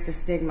experienced a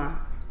stigma.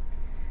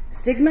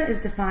 Stigma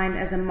is defined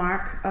as a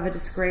mark of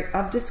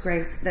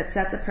disgrace that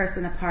sets a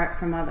person apart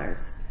from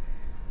others.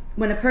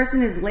 When a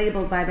person is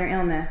labeled by their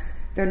illness,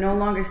 they're no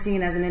longer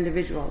seen as an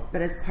individual,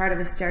 but as part of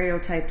a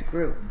stereotyped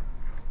group.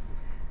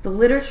 The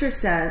literature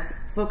says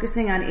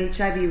focusing on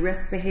HIV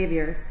risk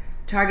behaviors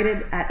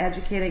targeted at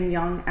educating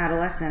young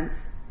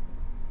adolescents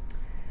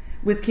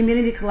with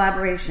community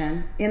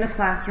collaboration in a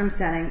classroom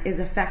setting is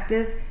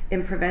effective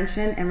in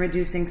prevention and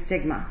reducing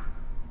stigma.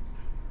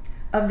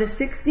 Of the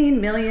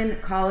 16 million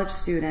college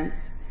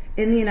students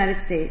in the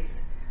United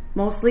States,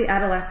 mostly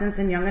adolescents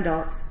and young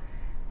adults,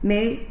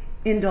 may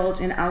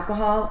indulge in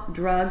alcohol,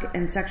 drug,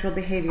 and sexual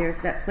behaviors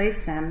that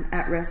place them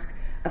at risk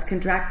of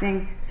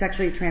contracting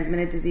sexually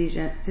transmitted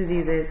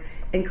diseases,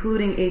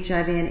 including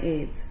HIV and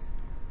AIDS.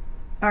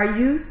 Our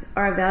youth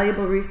are a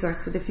valuable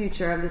resource for the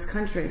future of this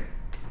country.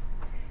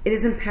 It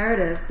is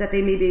imperative that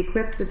they may be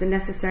equipped with the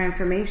necessary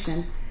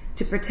information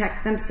to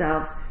protect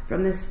themselves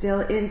from this still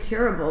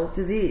incurable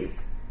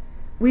disease.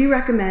 We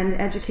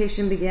recommend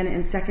education begin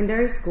in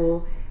secondary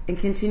school and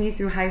continue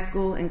through high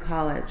school and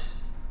college.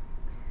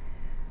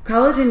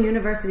 College and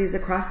universities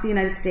across the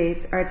United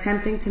States are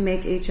attempting to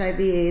make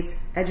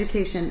HIV/AIDS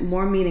education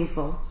more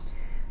meaningful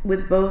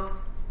with both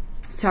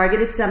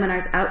targeted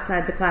seminars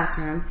outside the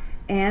classroom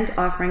and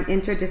offering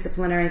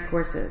interdisciplinary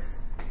courses.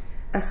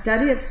 A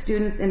study of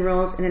students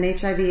enrolled in an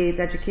HIV/AIDS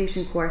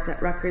education course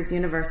at Rutgers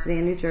University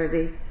in New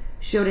Jersey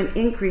showed an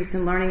increase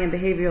in learning and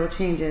behavioral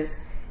changes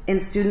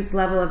in students'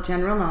 level of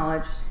general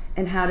knowledge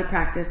and how to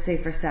practice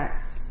safer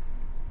sex.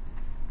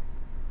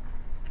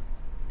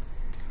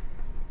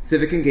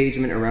 Civic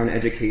engagement around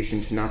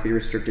education should not be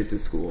restricted to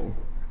school.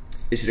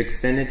 It should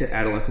extend into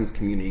adolescents'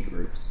 community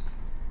groups.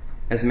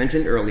 As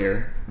mentioned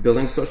earlier,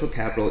 building social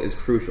capital is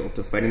crucial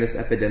to fighting this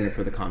epidemic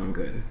for the common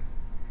good.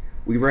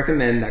 We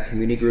recommend that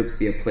community groups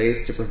be a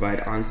place to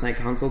provide on-site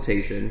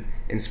consultation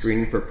and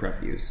screening for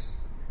PrEP use.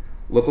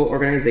 Local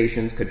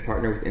organizations could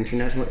partner with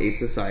International AIDS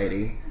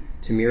Society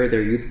to mirror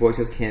their Youth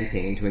Voices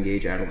campaign to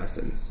engage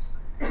adolescents.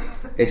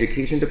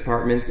 Education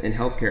departments and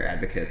healthcare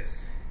advocates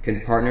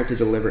can partner to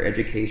deliver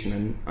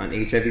education on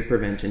HIV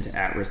prevention to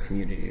at-risk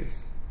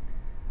communities.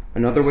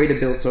 Another way to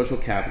build social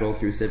capital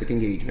through civic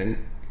engagement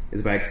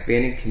is by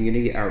expanding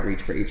community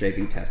outreach for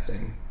HIV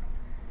testing.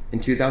 In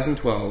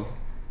 2012,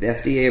 the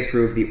FDA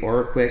approved the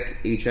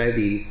OraQuick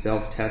HIV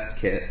self-test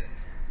kit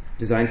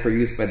designed for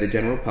use by the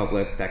general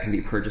public that can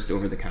be purchased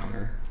over the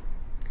counter.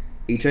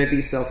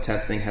 HIV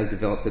self-testing has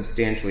developed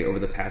substantially over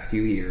the past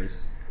few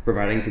years,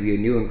 proving to be a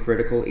new and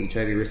critical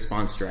HIV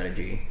response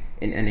strategy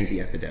in ending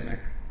the epidemic.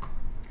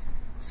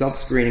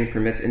 Self-screening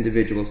permits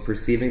individuals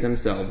perceiving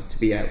themselves to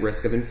be at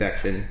risk of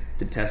infection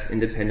to test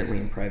independently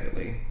and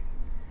privately.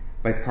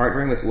 By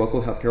partnering with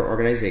local healthcare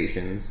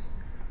organizations,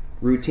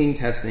 routine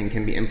testing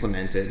can be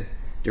implemented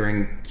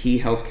during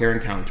key healthcare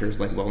encounters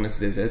like wellness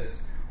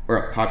visits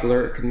or at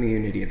popular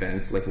community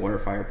events like Water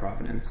Fire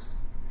Providence.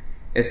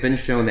 It's been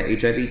shown that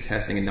HIV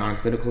testing in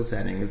non-clinical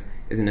settings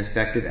is an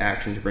effective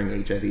action to bring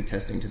HIV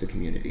testing to the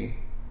community.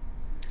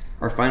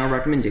 Our final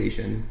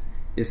recommendation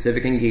is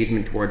civic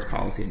engagement towards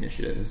policy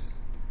initiatives.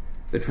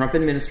 The Trump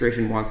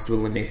administration wants to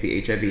eliminate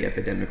the HIV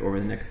epidemic over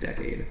the next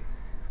decade,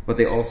 but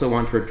they also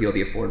want to repeal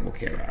the Affordable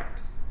Care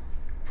Act.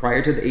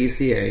 Prior to the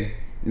ACA,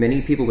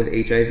 many people with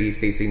HIV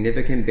face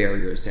significant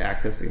barriers to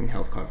accessing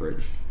health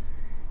coverage.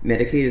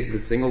 Medicaid is the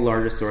single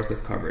largest source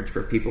of coverage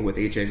for people with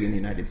HIV in the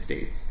United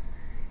States,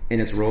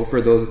 and its role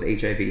for those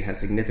with HIV has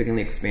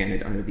significantly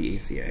expanded under the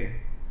ACA.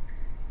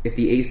 If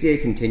the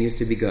ACA continues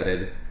to be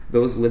gutted,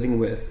 those living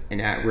with and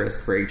at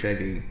risk for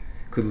HIV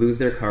could lose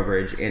their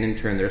coverage and in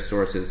turn their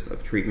sources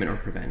of treatment or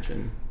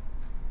prevention.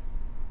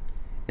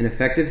 An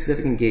effective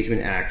civic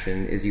engagement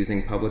action is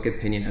using public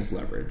opinion as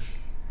leverage.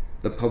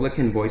 The public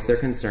can voice their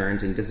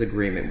concerns and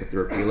disagreement with the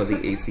repeal of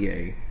the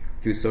ACA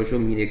through social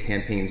media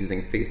campaigns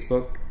using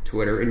Facebook,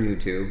 Twitter, and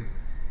YouTube.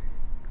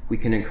 We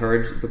can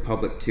encourage the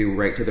public to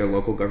write to their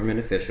local government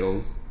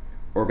officials,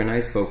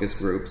 organize focus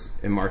groups,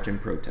 and march in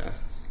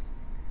protests.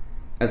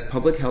 As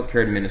public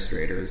healthcare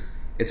administrators,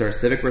 it's our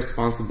civic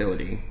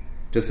responsibility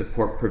to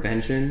support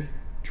prevention,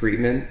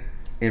 treatment,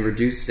 and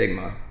reduce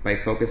stigma by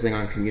focusing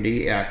on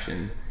community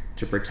action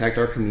to protect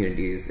our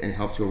communities and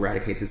help to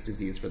eradicate this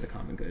disease for the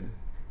common good.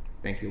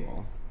 Thank you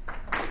all.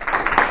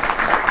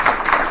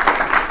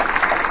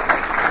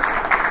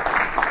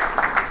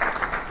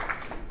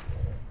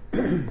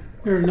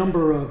 There are a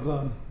number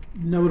of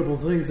notable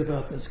things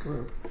about this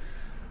group.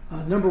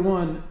 Number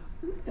one,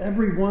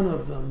 every one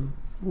of them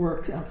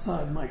worked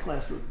outside my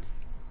classrooms.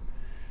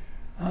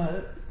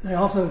 They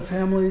also have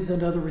families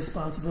and other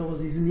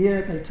responsibilities, and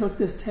yet they took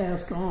this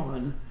task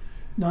on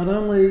not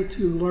only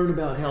to learn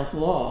about health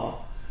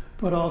law,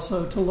 but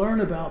also to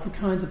learn about the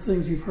kinds of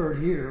things you've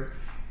heard here.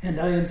 And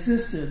I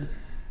insisted,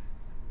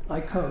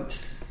 I coached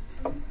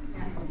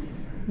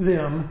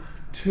them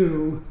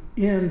to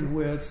end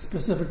with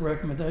specific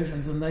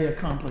recommendations, and they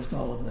accomplished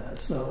all of that.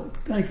 So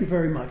thank you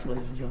very much,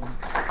 ladies and gentlemen.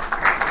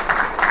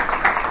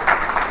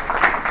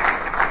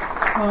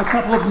 A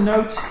couple of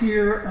notes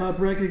here of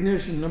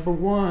recognition. Number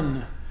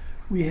one,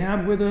 we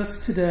have with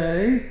us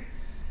today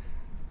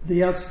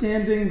the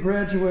outstanding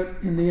graduate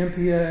in the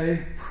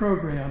MPA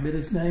program. It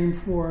is named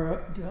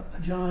for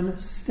John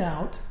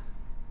Stout,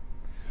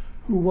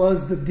 who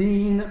was the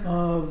dean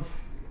of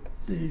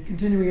the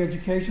continuing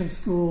education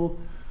school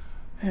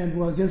and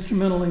was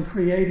instrumental in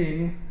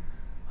creating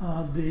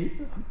the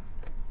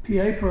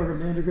PA program,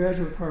 the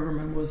undergraduate program,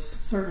 and was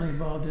certainly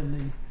involved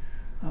in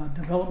the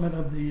development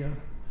of the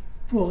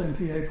full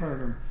MPA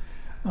program.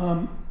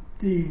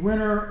 The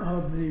winner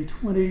of the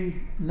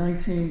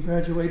 2019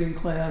 graduating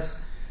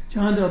class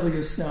John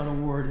W. Stout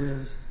Award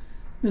is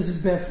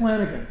Mrs. Beth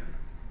Flanagan.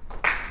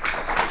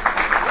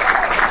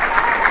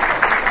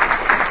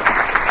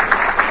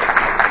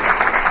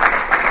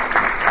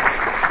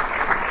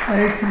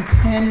 A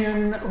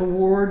companion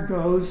award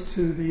goes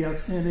to the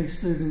outstanding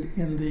student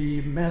in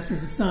the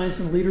Masters of Science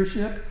in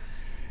Leadership,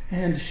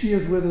 and she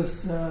is with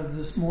us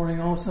this morning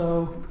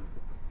also,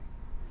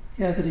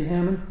 Cassidy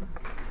Hammond.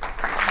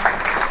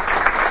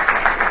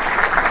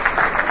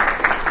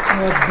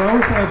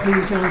 Both of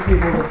these young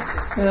people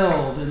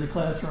excelled in the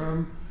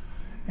classroom,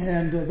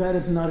 and that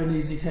is not an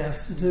easy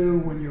task to do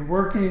when you're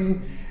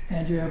working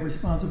and you have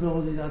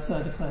responsibilities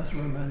outside the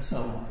classroom and so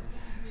on.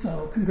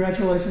 So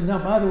congratulations. Now,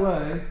 by the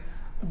way,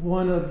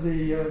 one of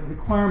the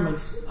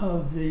requirements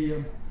of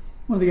one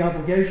of the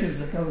obligations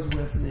that goes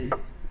with the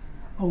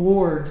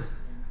award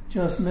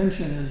just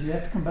mentioned is you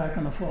have to come back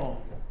in the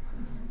fall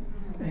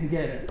and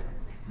get it.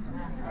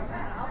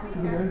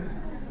 Okay?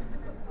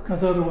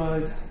 Because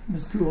otherwise,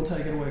 Ms. Koo will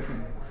take it away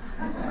from you.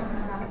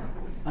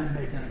 I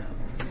made that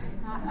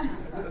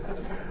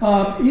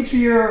up. Each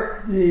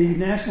year, the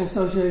National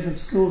Association of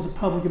Schools of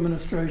Public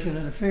Administration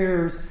and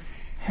Affairs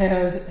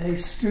has a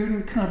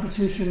student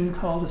competition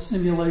called a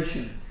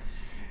simulation.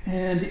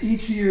 And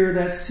each year,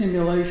 that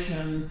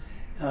simulation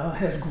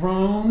has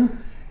grown,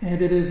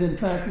 and it is, in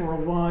fact,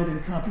 worldwide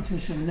in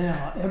competition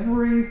now.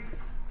 Every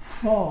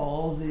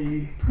fall,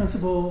 the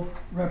principal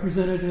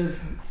representative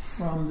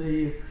from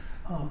the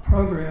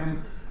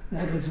program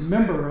that is a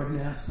member of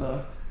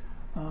NASPA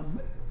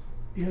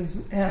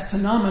is asked to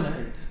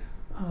nominate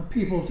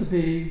people to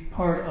be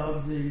part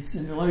of the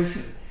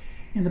simulation.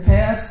 In the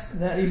past,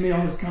 that email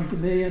has come to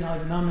me and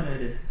I've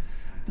nominated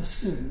the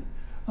student.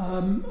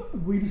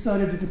 We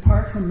decided to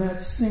depart from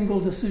that single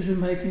decision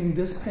making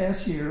this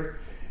past year,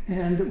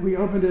 and we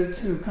opened it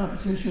to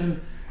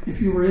competition.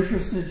 If you were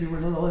interested, you were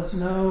to let us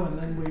know, and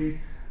then we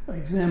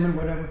examined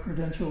whatever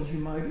credentials we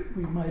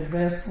might have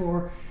asked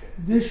for.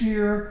 This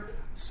year,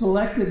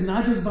 selected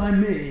not just by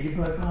me,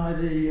 but by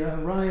the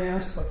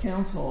RIASPA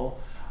Council,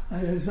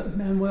 is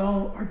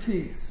Manuel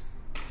Ortiz.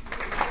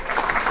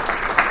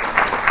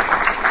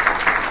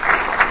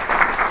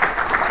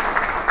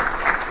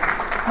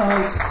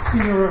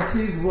 Senior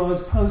Ortiz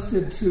was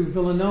posted to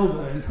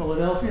Villanova in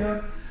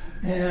Philadelphia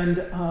and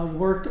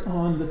worked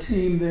on the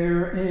team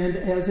there. And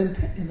as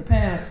in the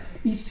past,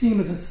 each team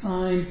is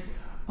assigned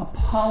a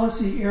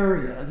policy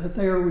area that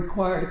they are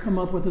required to come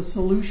up with a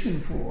solution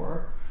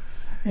for.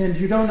 And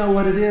you don't know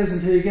what it is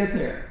until you get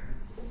there.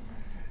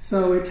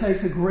 So it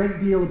takes a great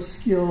deal of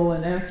skill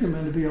and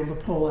acumen to be able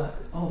to pull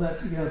all that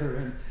together.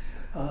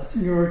 And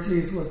Senior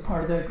Ortiz was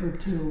part of that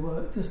group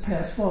too this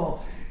past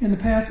fall. In the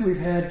past, we've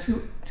had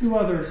two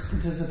others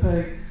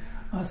participate.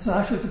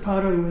 Sasha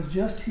Zapata, who was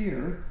just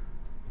here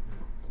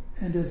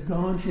and is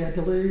gone. She had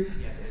to leave.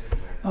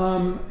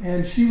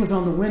 And she was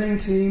on the winning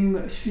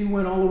team. She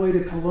went all the way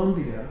to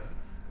Colombia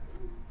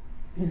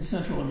in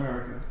Central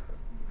America,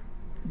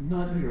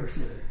 not New York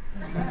City.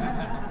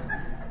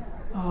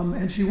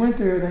 And she went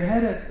there. They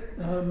had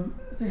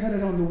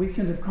it on the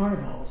weekend of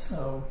Carnival,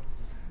 so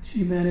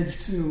she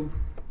managed to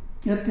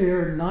get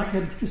there, not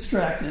get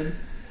distracted,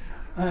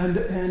 and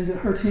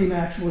her team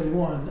actually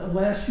won.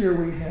 Last year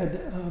we had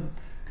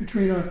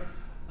Katrina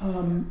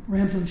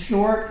Ramsden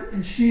Short,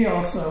 and she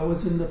also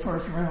was in the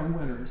first round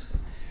winners.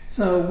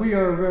 So we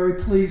are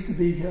very pleased to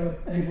be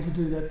able to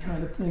do that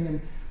kind of thing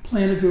and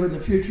plan to do it in the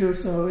future.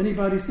 So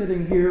anybody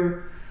sitting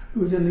here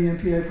who's in the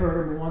MPA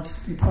program and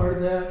wants to be part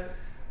of that,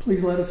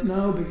 please let us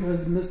know,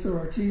 because Mr.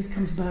 Ortiz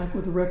comes back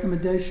with a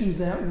recommendation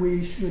that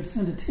we should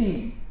send a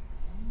team,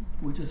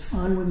 which is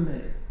fine with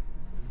me.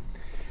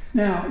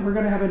 Now, we're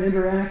going to have an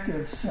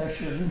interactive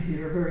session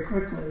here very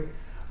quickly.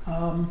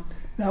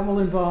 That will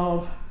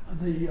involve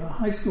the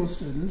high school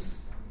students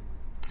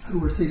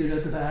who are seated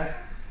at the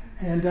back,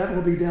 and that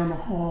will be down the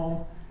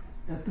hall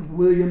at the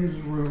Williams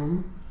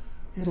room.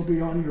 It'll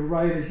be on your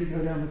right as you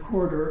go down the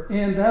corridor,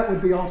 and that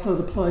would be also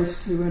the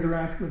place to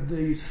interact with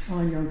these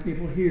fine young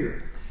people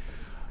here.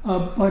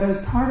 But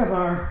as part of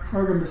our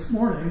program this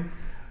morning,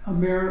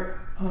 Mayor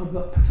of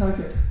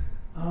Pawtucket,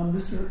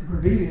 Mr.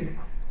 Grebian,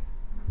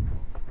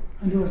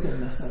 I knew I was going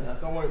to mess that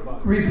up. Don't worry about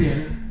it.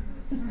 Grebian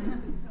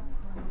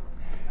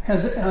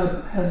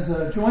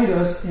has joined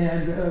us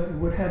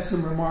and would have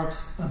some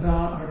remarks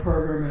about our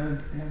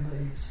program and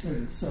the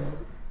students. So,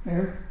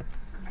 Mayor?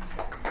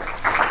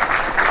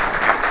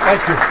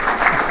 Thank you.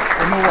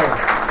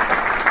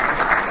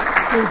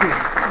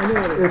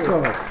 It's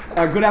all right.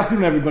 Good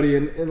afternoon, everybody.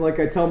 And like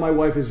I tell my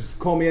wife, is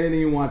call me anything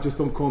you want, just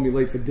don't call me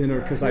late for dinner,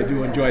 because I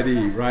do enjoy to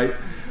eat, right?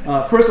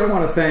 First, I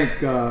want to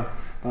thank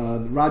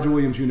Roger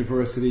Williams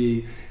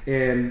University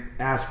and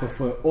ASPA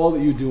for all that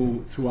you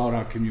do throughout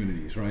our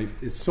communities, right?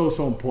 It's so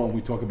important.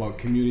 We talk about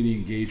community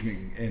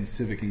engagement and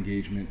civic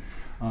engagement.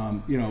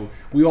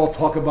 We all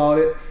talk about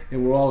it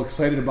and we're all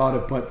excited about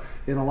it, but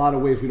in a lot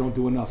of ways we don't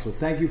do enough. So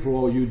thank you for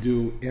all you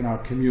do in our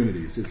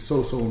communities. It's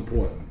so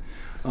important.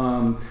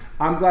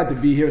 I'm glad to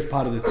be here as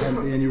part of the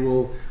 10th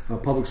annual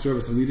Public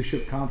Service and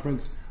Leadership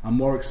Conference. I'm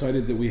more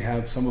excited that we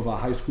have some of our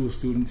high school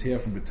students here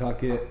from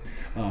Pawtucket,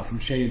 from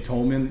Shea and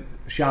Tolman.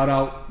 Shout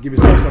out, give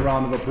yourselves a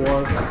round of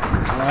applause,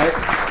 all right?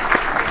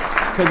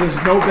 Because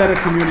there's no better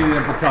community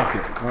than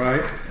Pawtucket, all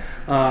right?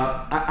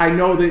 I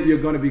know that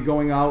you're going to be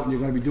going out and you're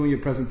going to be doing your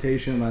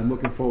presentation, and I'm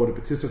looking forward to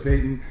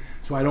participating,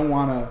 so I don't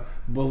want to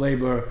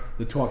belabor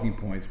the talking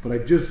points, but I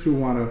just do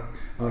want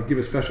to give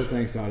a special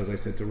thanks out, as I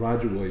said, to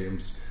Roger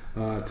Williams,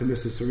 to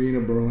Mrs. Serena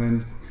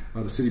Berlin,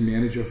 the city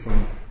manager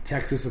from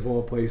Texas of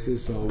all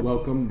places, so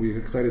welcome. We're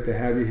excited to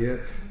have you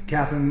here.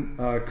 Catherine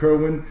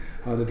Kerwin,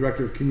 the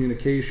Director of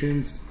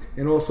Communications,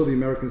 and also the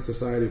American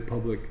Society of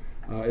Public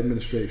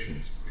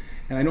Administrations.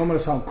 And I know I'm going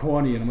to sound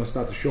corny and I'm going to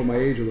start to show my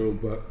age a little,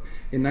 but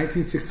in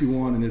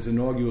 1961, in his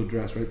inaugural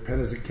address, right,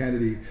 President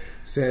Kennedy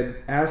said,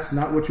 ask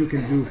not what you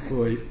can do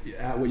for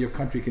what your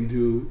country can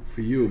do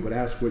for you, but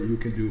ask what you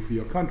can do for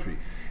your country.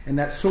 And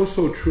that's so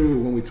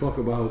true when we talk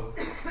about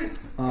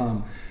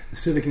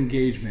civic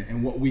engagement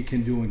and what we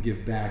can do and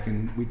give back.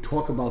 And we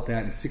talk about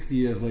that, and 60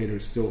 years later,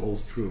 it still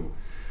holds true.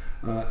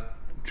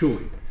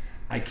 Truly,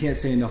 I can't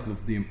say enough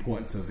of the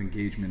importance of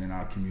engagement in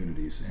our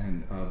communities,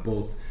 and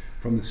both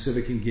from the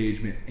civic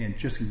engagement and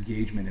just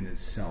engagement in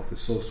itself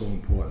is so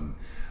important.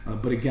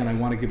 But again, I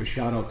want to give a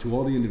shout out to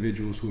all the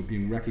individuals who are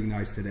being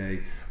recognized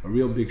today. A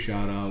real big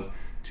shout out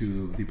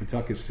to the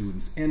Pawtucket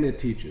students and their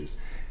teachers.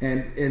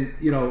 And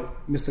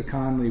Mr.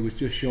 Conley was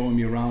just showing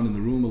me around in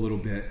the room a little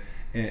bit,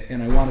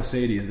 and I want to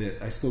say to you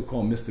that I still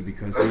call him Mr.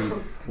 because he,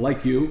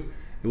 like you,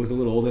 it was a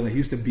little older, and he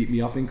used to beat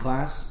me up in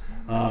class.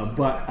 And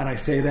I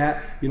say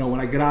that,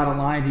 when I get out of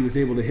line, he was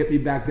able to hit me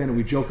back then, and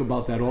we joke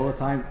about that all the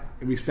time,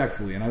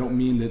 respectfully. And I don't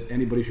mean that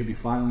anybody should be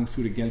filing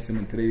suit against him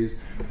in today's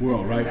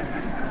world, right?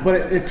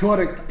 But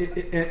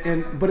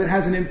but it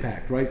has an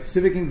impact, right?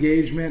 Civic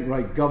engagement,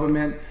 right?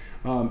 Government.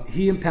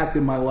 He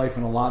impacted my life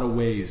in a lot of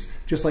ways,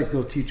 just like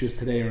those teachers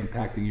today are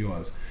impacting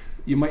yours.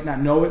 You might not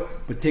know it,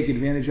 but take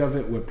advantage of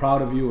it. We're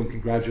proud of you, and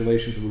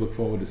congratulations. We look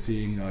forward to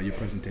seeing your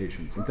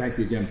presentations. And thank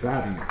you again for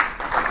having me.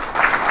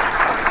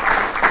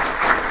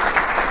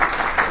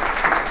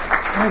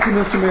 Thank you,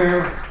 Mr.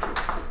 Mayor.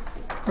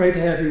 Great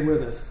to have you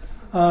with us.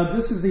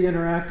 This is the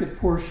interactive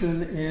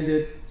portion, and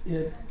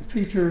it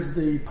features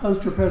the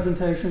poster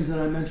presentations that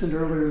I mentioned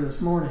earlier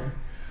this morning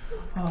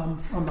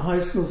from the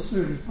high school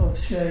students,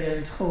 both Shea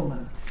and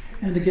Tolman.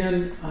 And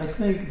again, I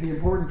think the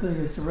important thing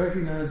is to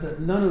recognize that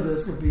none of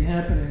this would be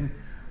happening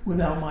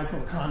without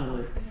Michael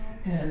Connolly.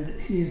 And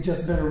he's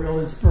just been a real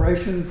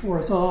inspiration for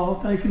us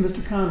all. Thank you,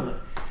 Mr. Connolly.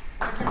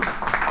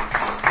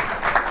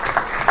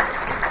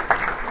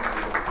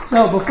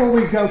 So before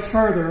we go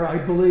further, I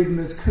believe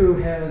Ms. Koo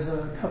has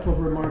a couple of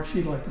remarks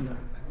she'd like to make.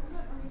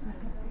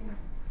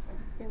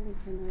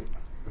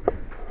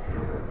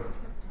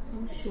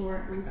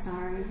 Sure, I'm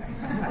sorry.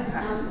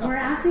 We're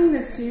asking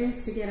the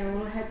students to get a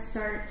little head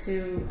start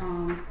to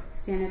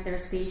stand at their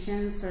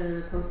stations for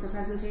the poster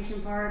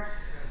presentation part.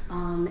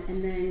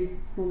 And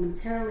then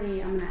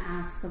momentarily, I'm going to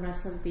ask the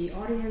rest of the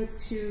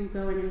audience to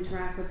go and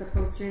interact with the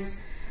posters.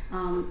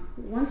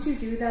 Once you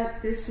do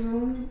that, this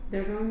room,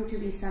 they're going to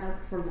be set up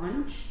for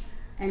lunch.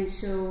 And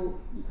so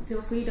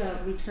feel free to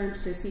return to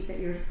the seat that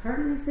you're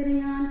currently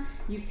sitting on.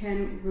 You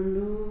can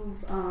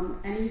remove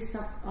any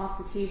stuff off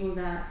the table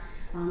that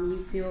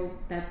you feel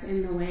that's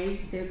in the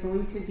way. They're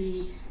going to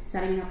be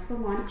setting up for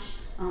lunch.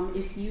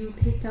 If you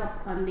picked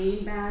up a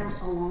name badge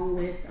along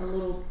with a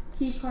little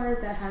key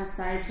card that has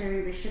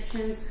dietary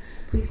restrictions,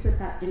 please put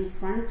that in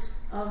front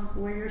of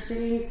where you're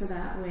sitting, so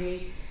that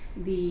way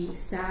the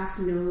staff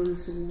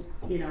knows,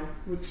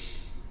 which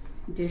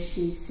dish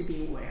needs to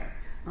be where.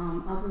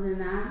 Other than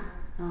that,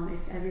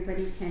 if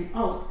everybody can,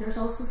 there's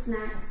also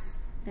snacks.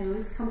 I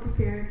always come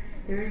prepared.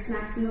 There are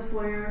snacks in the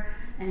foyer,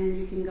 and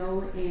you can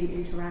go and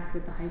interact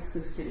with the high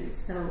school students.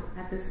 So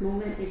at this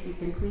moment, if you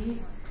can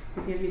please,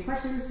 if you have any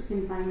questions, you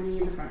can find me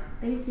in the front.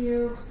 Thank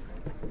you.